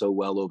fit in so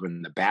well over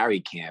in the Barry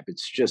camp.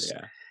 It's just,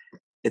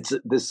 Yeah.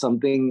 there's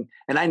something,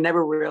 and I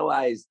never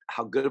realized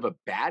how good of a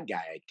bad guy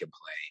I can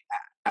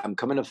play. I'm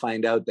coming to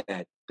find out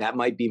that that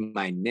might be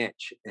my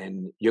niche,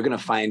 and you're going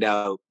to find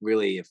out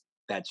really if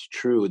that's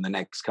true in the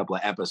next couple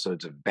of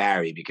episodes of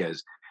Barry,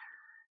 because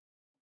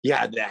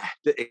yeah,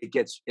 it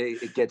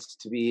gets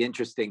to be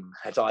interesting.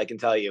 That's all I can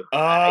tell you.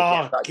 I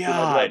can't Oh talk too much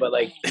about it, God. but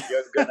like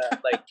you're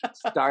gonna like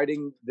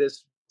starting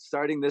this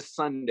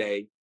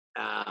Sunday,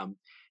 um,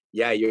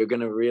 yeah, you're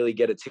gonna really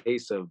get a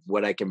taste of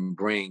what I can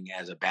bring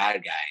as a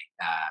bad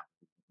guy,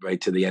 right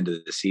to the end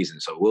of the season.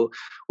 So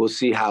we'll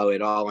see how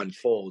it all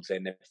unfolds,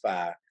 and if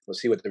we'll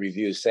see what the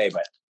reviews say.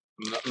 But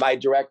my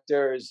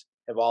directors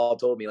have all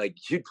told me like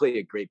you'd play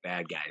a great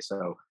bad guy.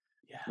 So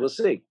Yeah. we'll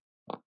see.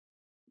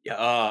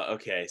 Yeah.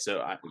 Okay.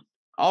 So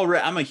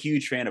I'm a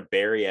huge fan of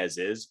Barry as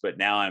is, but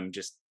now I'm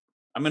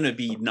gonna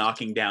be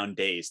knocking down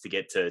days to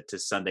get to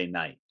Sunday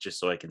night just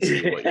so I can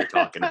see what you're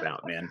talking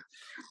about, man.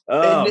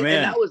 Oh And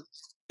man.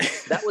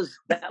 that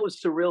was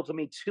surreal for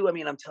me too. I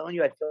mean, I'm telling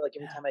you, I feel like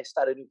every Yeah. time I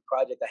start a new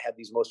project, I have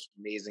these most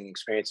amazing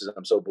experiences.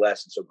 I'm so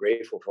blessed and so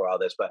grateful for all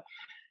this. But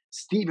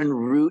Stephen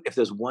Root, if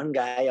there's one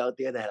guy out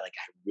there that like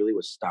I really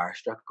was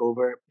starstruck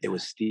over, it Yeah.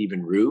 was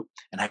Stephen Root.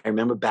 And I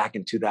remember back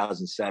in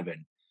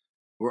 2007,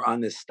 we're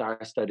on this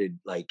star-studded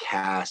like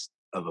cast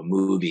of a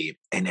movie,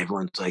 and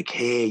everyone's like,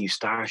 "Hey, you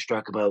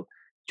starstruck about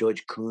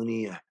George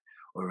Clooney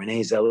or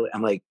Renee Zellweger?"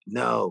 I'm like,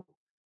 "No."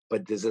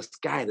 But there's this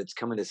guy that's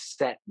coming to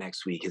set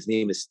next week. His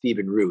name is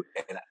Stephen Root,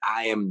 and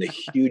I am the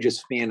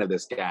hugest fan of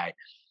this guy.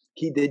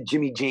 He did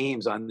Jimmy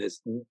James on this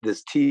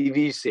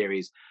TV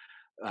series,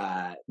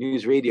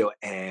 News Radio,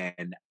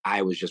 and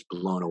I was just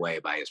blown away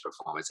by his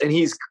performance. And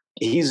he's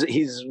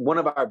one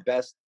of our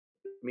best,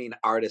 I mean,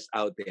 artists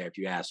out there, if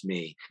you ask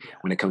me, Yeah.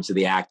 when it comes to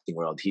the acting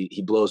world.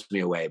 He blows me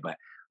away. But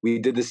we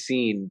did the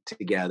scene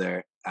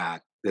together,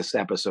 this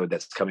episode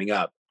that's coming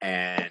up,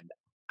 and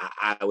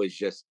I was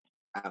just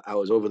I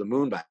was over the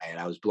moon by it.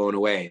 I was blown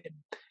away.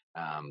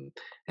 And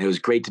it was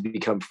great to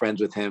become friends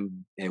with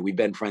him. And we've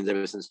been friends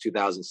ever since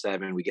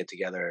 2007. We get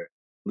together at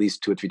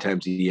least 2 or 3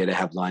 times a year to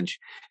have lunch.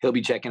 He'll be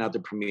checking out the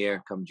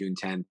premiere come June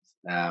 10th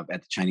at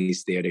the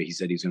Chinese Theater. He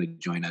said he's going to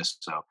join us.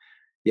 So,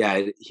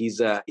 yeah, he's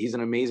an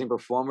amazing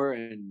performer,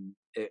 and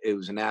it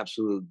was an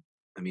absolute,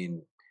 I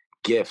mean,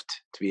 gift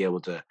to be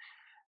able to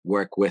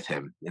work with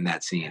him in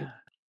that scene.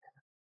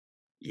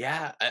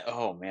 Yeah. Yeah.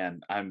 Oh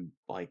man, I'm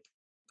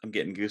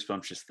getting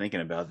goosebumps just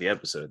thinking about the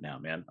episode now,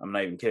 man. I'm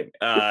not even kidding.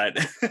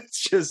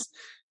 It's just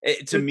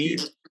to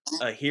meet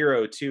a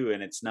hero too,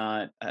 and it's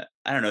not. I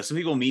don't know. Some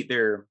people meet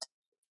their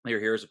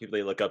heroes, or people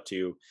they look up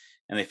to,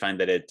 and they find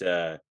that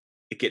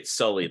it gets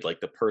sullied.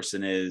 Like the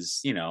person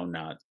is,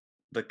 not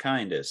the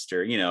kindest,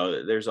 or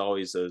there's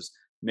always those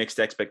mixed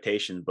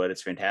expectations. But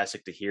it's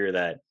fantastic to hear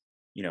that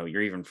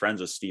you're even friends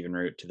with Stephen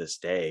Root to this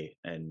day,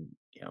 and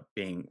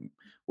being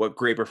what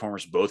great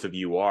performers both of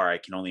you are. I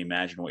can only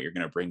imagine what you're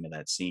going to bring to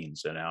that scene.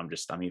 So now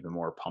I'm even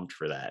more pumped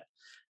for that.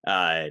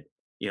 uh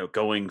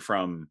going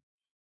from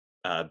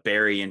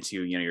Barry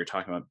into you're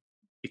talking about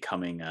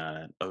becoming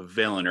a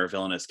villain or a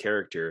villainous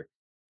character.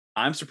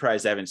 I'm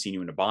surprised I haven't seen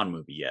you in a Bond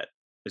movie yet.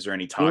 Is there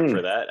any talk Mm.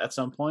 for that at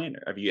some point?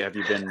 Have you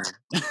been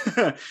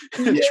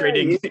Yeah,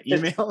 trading yeah,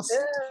 emails?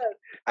 yeah.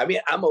 I mean,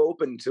 I'm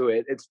open to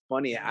it. It's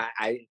funny.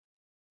 I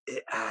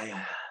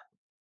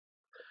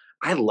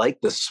I like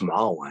the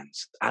small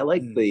ones. I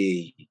like Mm,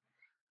 the.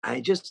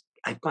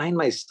 I find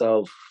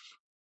myself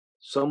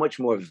so much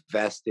more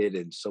vested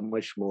and so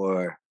much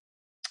more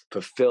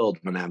fulfilled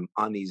when I'm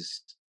on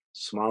these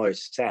smaller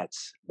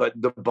sets. But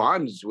the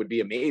Bonds would be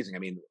amazing. I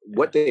mean, yeah.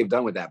 what they've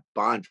done with that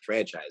Bond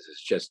franchise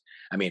is just,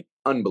 I mean,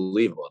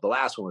 unbelievable. The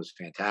last one was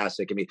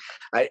fantastic. I mean,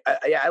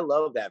 I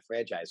love that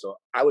franchise. So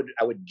I would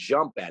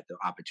jump at the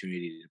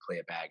opportunity to play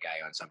a bad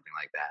guy on something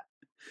like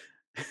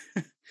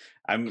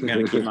I'm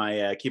gonna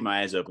that. keep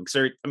my eyes open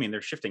because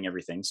they're shifting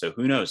everything. So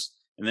who knows?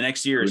 In the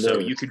next year or Who so,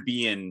 knows? you could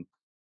be in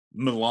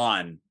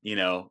Milan, in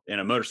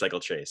a motorcycle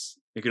chase.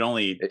 You can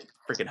only It-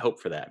 freaking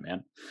hope for that,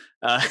 man.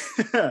 Uh,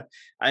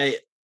 I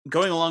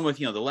going along with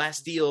the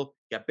last deal.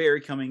 Got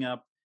Barry coming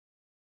up.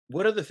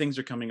 What other things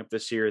are coming up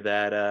this year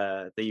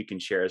that you can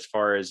share as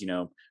far as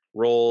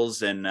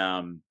roles and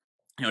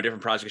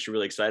different projects you're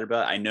really excited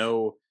about? I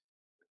know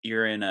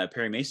you're in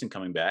Perry Mason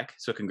coming back,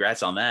 so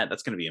congrats on that.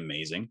 That's going to be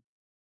amazing.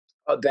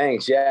 Oh,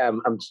 thanks. Yeah,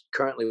 I'm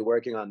currently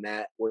working on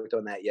that. Worked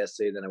on that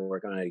yesterday. Then I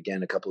work on it again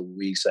in a couple of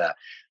weeks.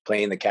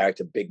 Playing the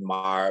character Big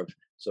Marv.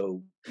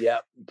 So yeah,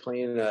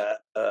 playing a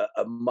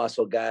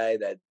muscle guy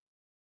that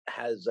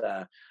has.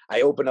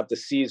 I open up the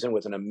season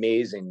with an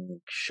amazing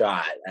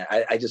shot.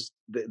 I just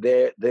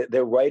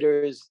they're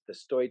writers, the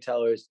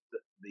storytellers,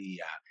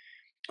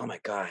 oh my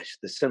gosh,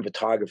 the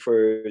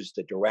cinematographers,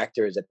 the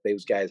directors that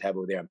those guys have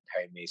over there in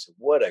Perry Mason.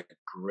 What a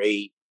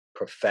great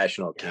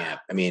professional Yeah.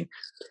 camp. I mean,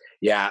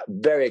 yeah,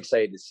 very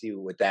excited to see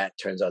what that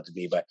turns out to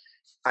be. But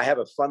I have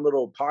a fun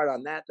little part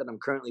on that I'm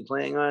currently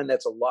playing on.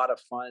 That's a lot of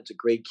fun. It's a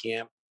great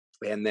camp.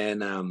 And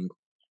then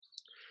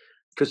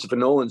Christopher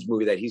Nolan's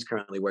movie that he's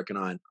currently working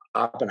on,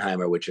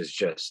 Oppenheimer, which is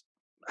just,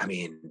 I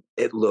mean,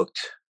 it looked.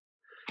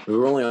 We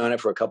were only on it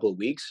for a couple of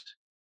weeks,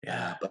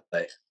 Yeah.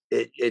 but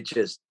it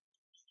just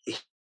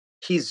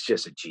he's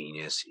just a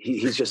genius.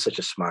 He's just such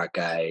a smart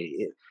guy.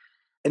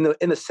 In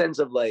the sense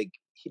of like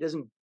he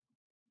doesn't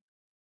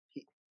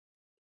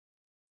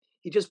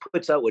he just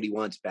puts out what he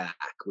wants back,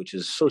 which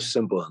is so Yeah.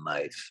 simple in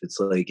life. It's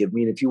like, I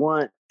mean, if you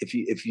want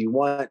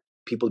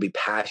people to be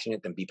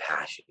passionate, then be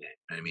passionate.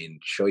 I mean,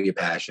 show your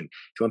passion.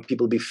 If you want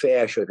people to be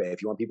fair, show fair.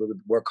 If you want people to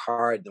work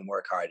hard, then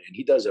work hard. And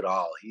he does it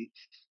all.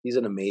 He's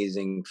an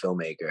amazing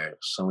filmmaker,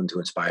 someone to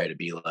inspire to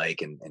be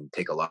like and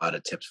take a lot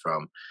of tips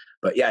from.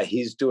 But yeah,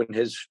 he's doing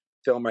his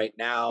film right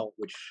now,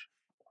 which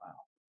Wow.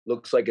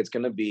 looks like it's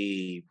going to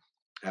be.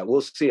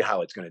 We'll see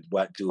how it's going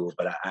to do,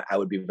 but I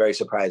would be very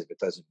surprised if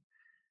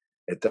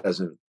it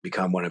doesn't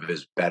become one of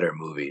his better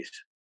movies.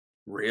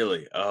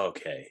 Really? Oh,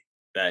 okay.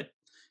 That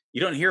you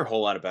don't hear a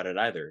whole lot about it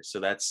either. So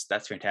that's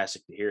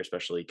fantastic to hear,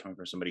 especially coming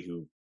from somebody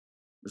who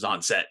was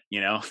on set, you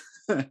know?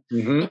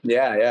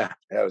 Yeah, yeah,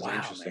 that was Wow,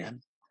 interesting.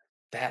 man.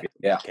 That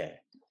Yeah. okay.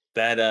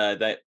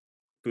 That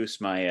boosts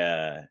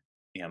my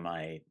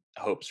my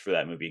hopes for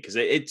that movie because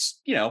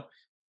it's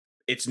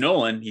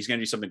Nolan. He's gonna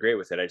do something great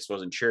with it. I just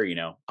wasn't sure,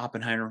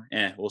 Oppenheimer,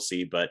 we'll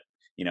see. But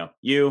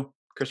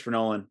Christopher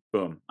Nolan,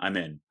 boom, I'm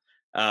in.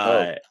 Oh,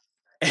 Uh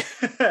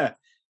pleasure.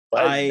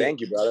 I Thank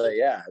you, brother.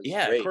 Yeah, it's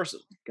Yeah, of great. course.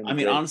 It's gonna I be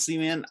mean, great. honestly,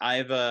 man,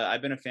 I've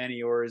been a fan of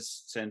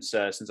yours since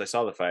I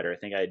saw The Fighter. I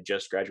think I had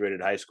just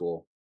graduated high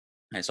school.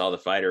 I saw The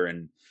Fighter,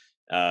 and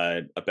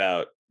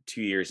about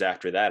 2 years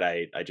after that,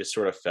 I just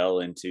sort of fell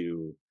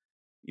into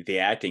the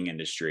acting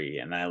industry.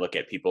 And then I look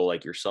at people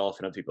like yourself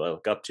and other people I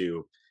look up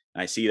to,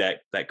 and I see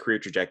that career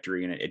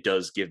trajectory, and it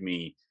does give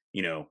me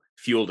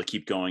fuel to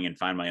keep going and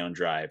find my own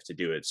drive to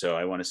do it. So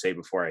I want to say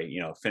before I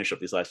finish up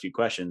these last few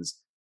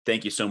questions,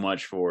 thank you so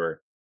much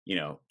for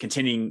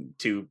continuing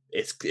to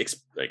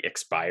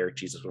expire.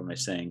 Jesus, what am I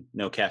saying?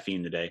 No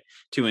caffeine today.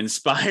 To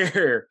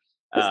inspire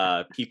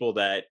people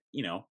that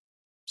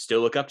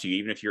still look up to you,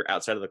 even if you're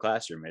outside of the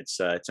classroom. It's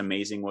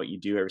amazing what you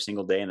do every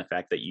single day, and the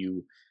fact that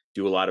you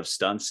do a lot of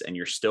stunts and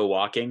you're still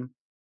walking.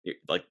 You're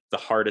like the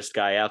hardest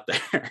guy out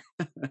there.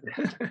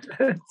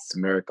 It's a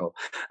miracle.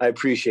 I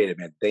appreciate it,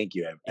 man. Thank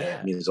you. It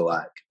Yeah, means a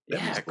lot. That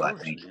yeah, means of a lot.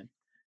 course, Thank you. man.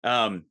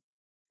 Um,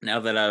 Now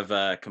that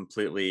I've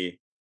completely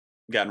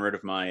gotten rid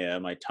of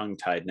my tongue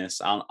tiedness.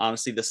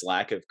 Honestly, this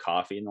lack of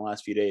coffee in the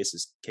last few days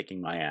is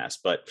kicking my ass.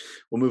 But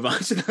we'll move on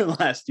to the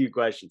last few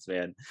questions,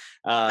 man.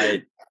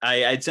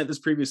 I'd sent this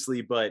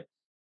previously, but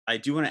I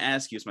do want to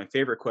ask you. It's my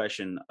favorite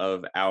question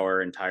of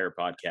our entire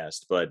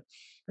podcast, but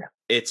Yeah.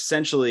 it's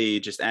essentially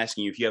just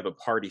asking you if you have a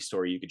party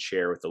story you could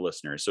share with the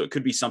listeners. So it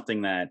could be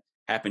something that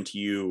happened to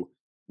you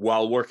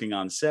while working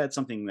on set,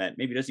 something that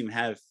maybe doesn't even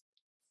have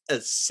a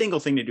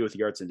single thing to do with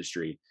the arts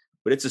industry,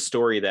 but it's a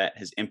story that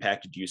has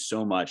impacted you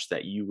so much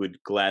that you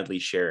would gladly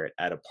share it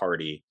at a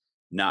party,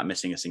 not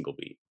missing a single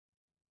beat.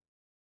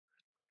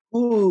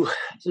 Ooh,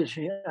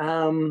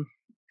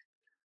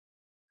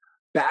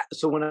 back.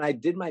 So when I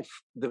did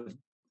the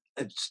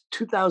it's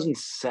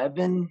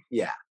 2007.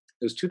 Yeah.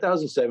 It was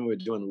 2007. We were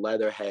doing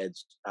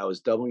Leatherheads. I was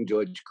doubling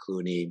George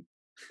Clooney.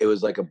 It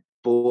was like a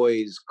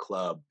boys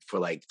club for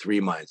like 3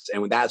 months,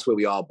 and that's where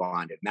we all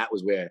bonded. And that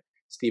was where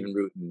Stephen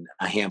Root and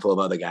a handful of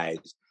other guys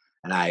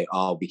and I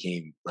all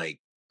became like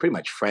pretty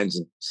much friends,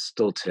 and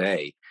still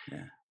today.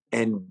 Yeah.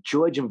 And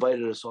George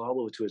invited us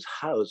all over to his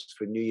house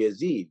for New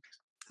Year's Eve.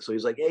 So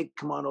he's like, "Hey,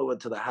 come on over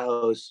to the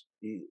house."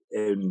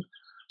 And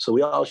so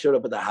we all showed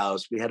up at the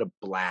house. We had a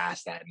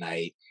blast that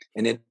night.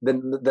 And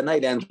then the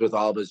night ends with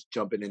all of us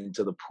jumping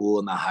into the pool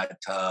in the hot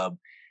tub.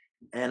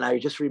 And I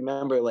just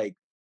remember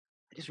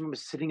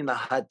sitting in the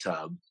hot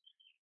tub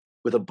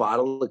with a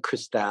bottle of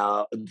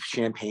Cristal and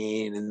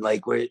champagne, and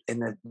like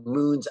and the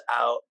moon's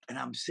out, and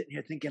I'm sitting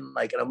here thinking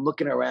like, and I'm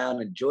looking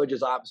around, and George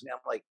is opposite me. I'm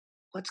like,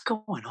 what's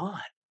going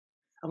on?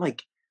 I'm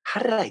like,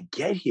 how did I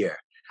get here?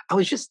 I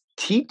was just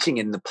teaching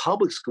in the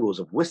public schools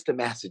of Worcester,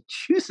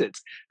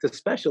 Massachusetts to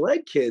special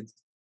ed kids.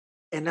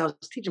 And I was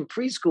teaching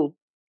preschool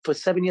for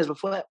 7 years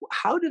before that.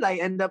 How did I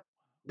end up?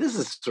 This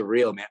is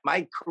surreal, man.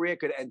 My career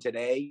could end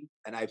today,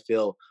 and I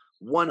feel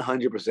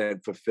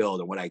 100%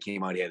 fulfilled in what I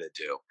came out here to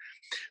do.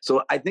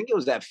 So I think it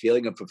was that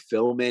feeling of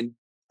fulfillment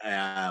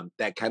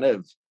that kind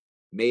of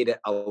made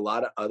a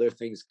lot of other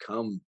things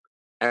come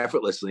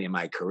effortlessly in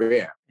my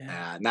career.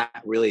 Yeah. Not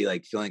really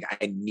like feeling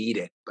I need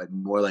it, but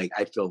more like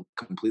I feel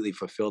completely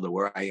fulfilled at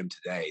where I am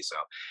today. So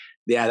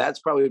yeah, that's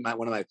probably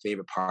one of my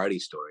favorite party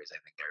stories I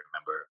think I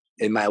remember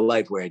in my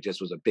life, where it just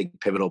was a big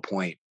pivotal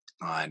point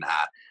on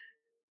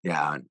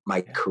on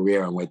my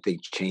career and where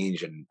things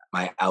change and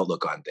my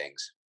outlook on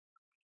things.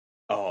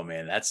 Oh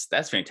man, that's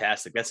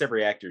fantastic. That's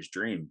every actor's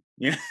dream.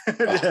 You Oh,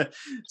 know,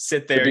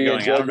 sit to there be in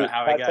going, I don't know George's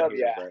how I hot got tub,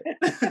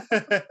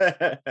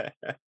 here, but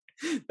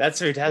that's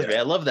fantastic. yeah.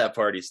 I love that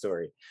party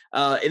story.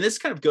 And this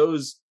kind of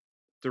goes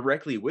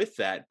directly with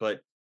that,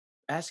 but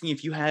asking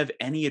if you have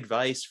any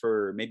advice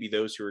for maybe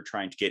those who are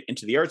trying to get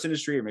into the arts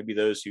industry, or maybe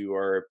those who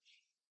are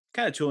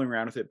kind of tooling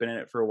around with it, been in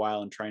it for a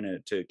while and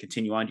trying to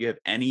continue on. Do you have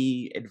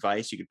any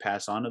advice you could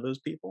pass on to those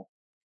people?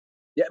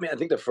 Yeah, I mean, I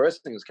think the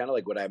first thing is kind of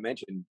like what I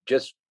mentioned,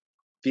 just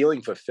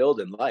feeling fulfilled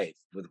in life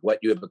with what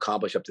you have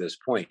accomplished up to this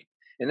point.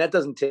 And that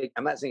doesn't take,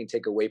 I'm not saying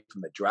take away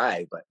from the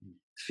drive, but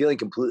feeling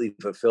completely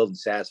fulfilled and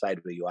satisfied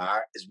where you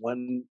are is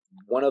one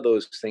of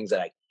those things that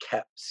I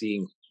kept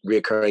seeing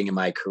reoccurring in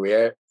my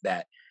career,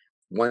 that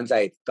once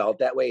I felt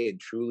that way and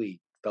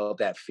truly felt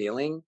that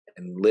feeling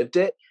and lived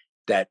it,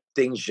 that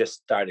things just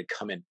started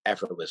coming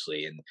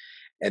effortlessly.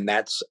 And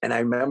I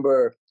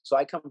remember, so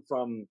I come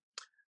from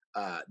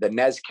the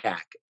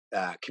NESCAC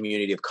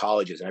community of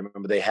colleges. And I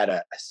remember they had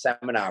a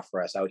seminar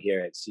for us out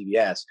here at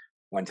CBS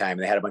one time.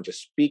 And they had a bunch of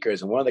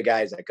speakers. And one of the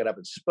guys that got up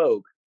and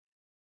spoke,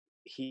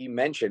 he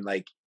mentioned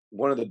like,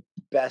 one of the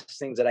best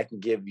things that I can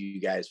give you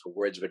guys for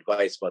words of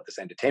advice about this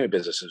entertainment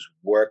business is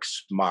work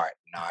smart,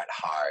 not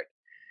hard.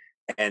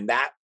 And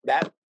that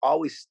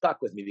always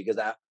stuck with me, because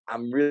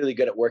I'm really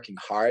good at working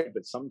hard,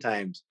 but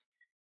sometimes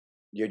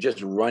you're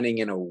just running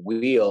in a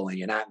wheel and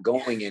you're not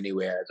going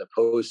anywhere, as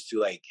opposed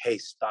to like, hey,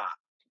 stop.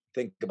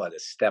 Think about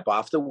it. Step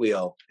off the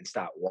wheel and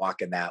start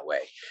walking that way.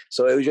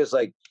 So it was just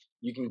like,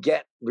 you can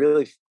get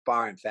really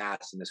far and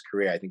fast in this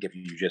career, I think, if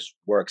you just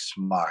work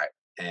smart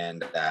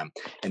and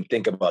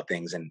think about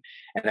things. And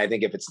I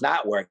think if it's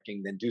not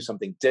working, then do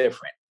something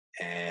different,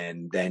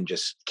 and then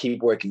just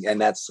keep working. And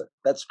that's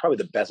probably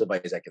the best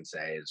advice I can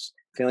say, is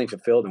feeling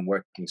fulfilled and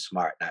working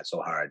smart, not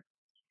so hard.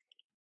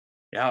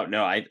 Yeah,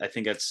 no, I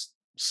think that's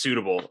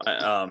suitable.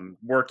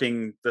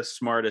 Working the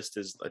smartest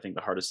is, I think,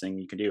 the hardest thing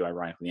you can do,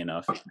 ironically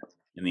enough,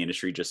 in the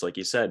industry. Just like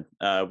you said,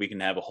 we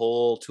can have a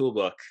whole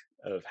toolbook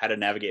of how to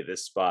navigate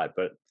this spot,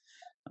 but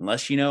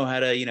unless you know how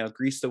to,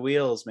 grease the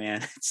wheels,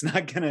 man, it's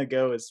not gonna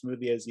go as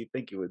smoothly as you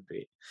think it would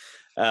be.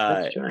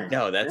 That's true.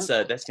 No,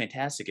 Yeah. that's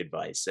fantastic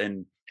advice.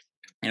 And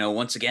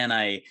once again,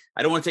 I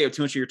don't want to take up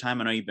too much of your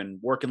time. I know you've been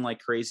working like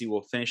crazy.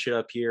 We'll finish it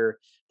up here,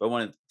 but I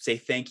want to say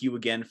thank you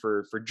again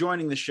for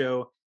joining the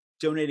show,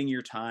 donating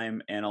your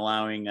time, and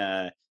allowing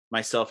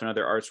myself and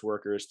other arts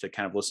workers to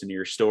kind of listen to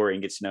your story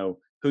and get to know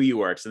who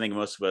you are. Because I think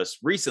most of us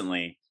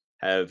recently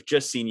have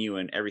just seen you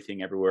in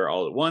Everything Everywhere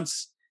All at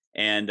Once,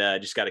 and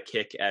just got a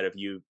kick out of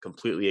you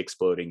completely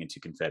exploding into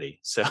confetti.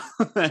 So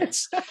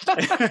that's Yeah,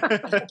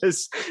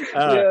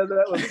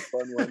 that was a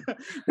fun one.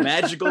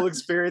 magical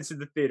experience in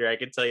the theater, I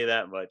can tell you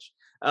that much.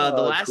 The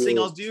last thing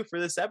Cool. I'll do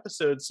for this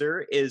episode,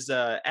 sir, is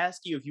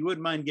ask you if you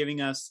wouldn't mind giving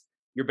us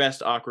your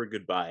best awkward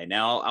goodbye.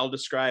 Now, I'll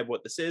describe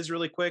what this is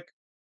really quick.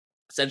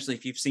 Essentially,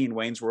 if you've seen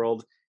Wayne's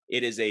World,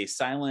 it is a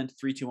silent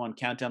 3, 2, 1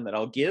 countdown that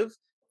I'll give.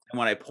 And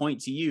when I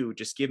point to you,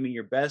 just give me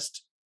your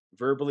best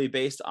verbally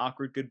based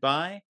awkward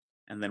goodbye,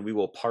 and then we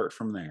will part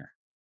from there.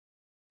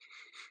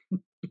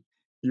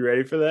 You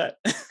ready for that?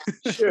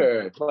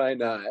 Sure, why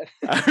not?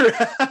 All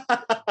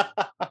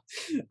right.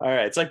 All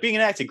right. It's like being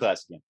in acting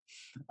class again.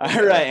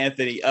 All right,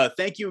 Anthony.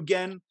 Thank you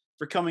again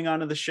for coming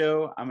onto the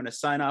show. I'm going to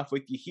sign off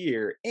with you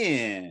here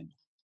in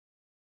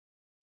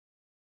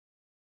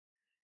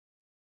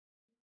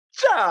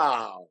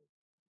Ciao.